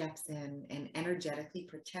that steps in and energetically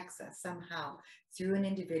protects us somehow through an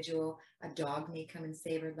individual. A dog may come and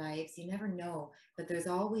save our lives. You never know, but there's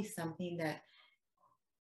always something that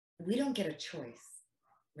we don't get a choice,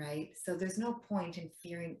 right? So there's no point in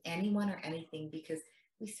fearing anyone or anything, because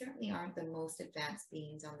we certainly aren't the most advanced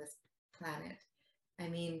beings on this planet. I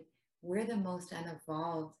mean, we're the most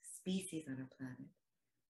unevolved species on our planet.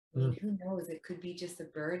 I Mm. mean, who knows? It could be just the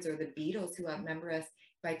birds or the beetles who outnumber us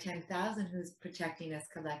by 10,000 who's protecting us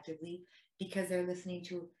collectively because they're listening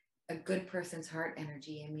to a good person's heart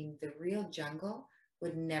energy. I mean, the real jungle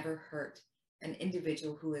would never hurt an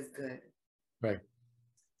individual who is good. Right.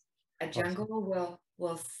 A Awesome. jungle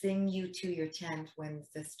will sing you to your tent when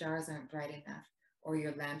the stars aren't bright enough, or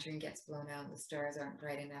your lantern gets blown out and the stars aren't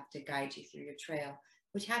bright enough to guide you through your trail,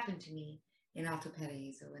 which happened to me in Alto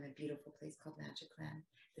Paraíso in a beautiful place called Magic Land,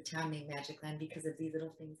 the town named Magic Land, because of these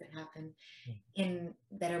little things that happen in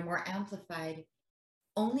that are more amplified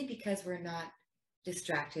only because we're not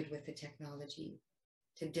distracted with the technology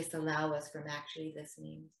to disallow us from actually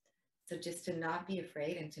listening. So just to not be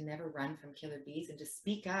afraid and to never run from killer bees and to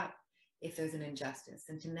speak up if there's an injustice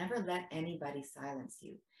and to never let anybody silence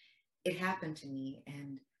you. It happened to me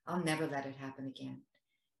and I'll never let it happen again.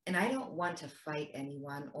 And I don't want to fight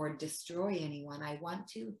anyone or destroy anyone. I want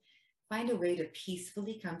to find a way to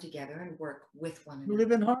peacefully come together and work with one another.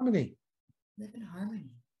 Live in harmony. Live in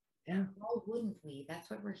harmony. Yeah. Why wouldn't we? That's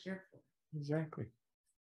what we're here for. Exactly.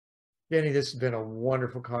 Jenny, this has been a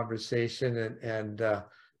wonderful conversation, and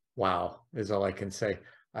wow, is all I can say.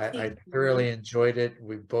 I thoroughly enjoyed it.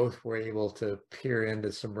 We both were able to peer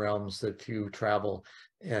into some realms that you travel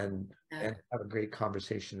and have a great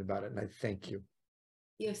conversation about it. And I thank you.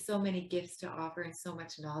 You have so many gifts to offer and so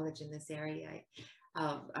much knowledge in this area.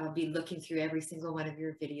 I'll be looking through every single one of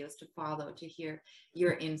your videos to follow, to hear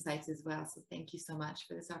your insights as well. So thank you so much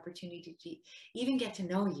for this opportunity to even get to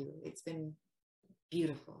know you. It's been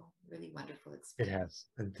beautiful, really wonderful experience. It has,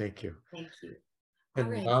 and thank you. Thank you. And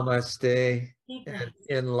All right. namaste Deep and breaths.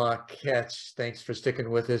 in la catch. Thanks for sticking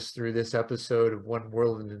with us through this episode of One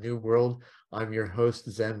World in a New World. I'm your host,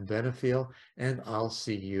 Zen Benefiel, and I'll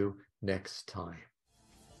see you next time.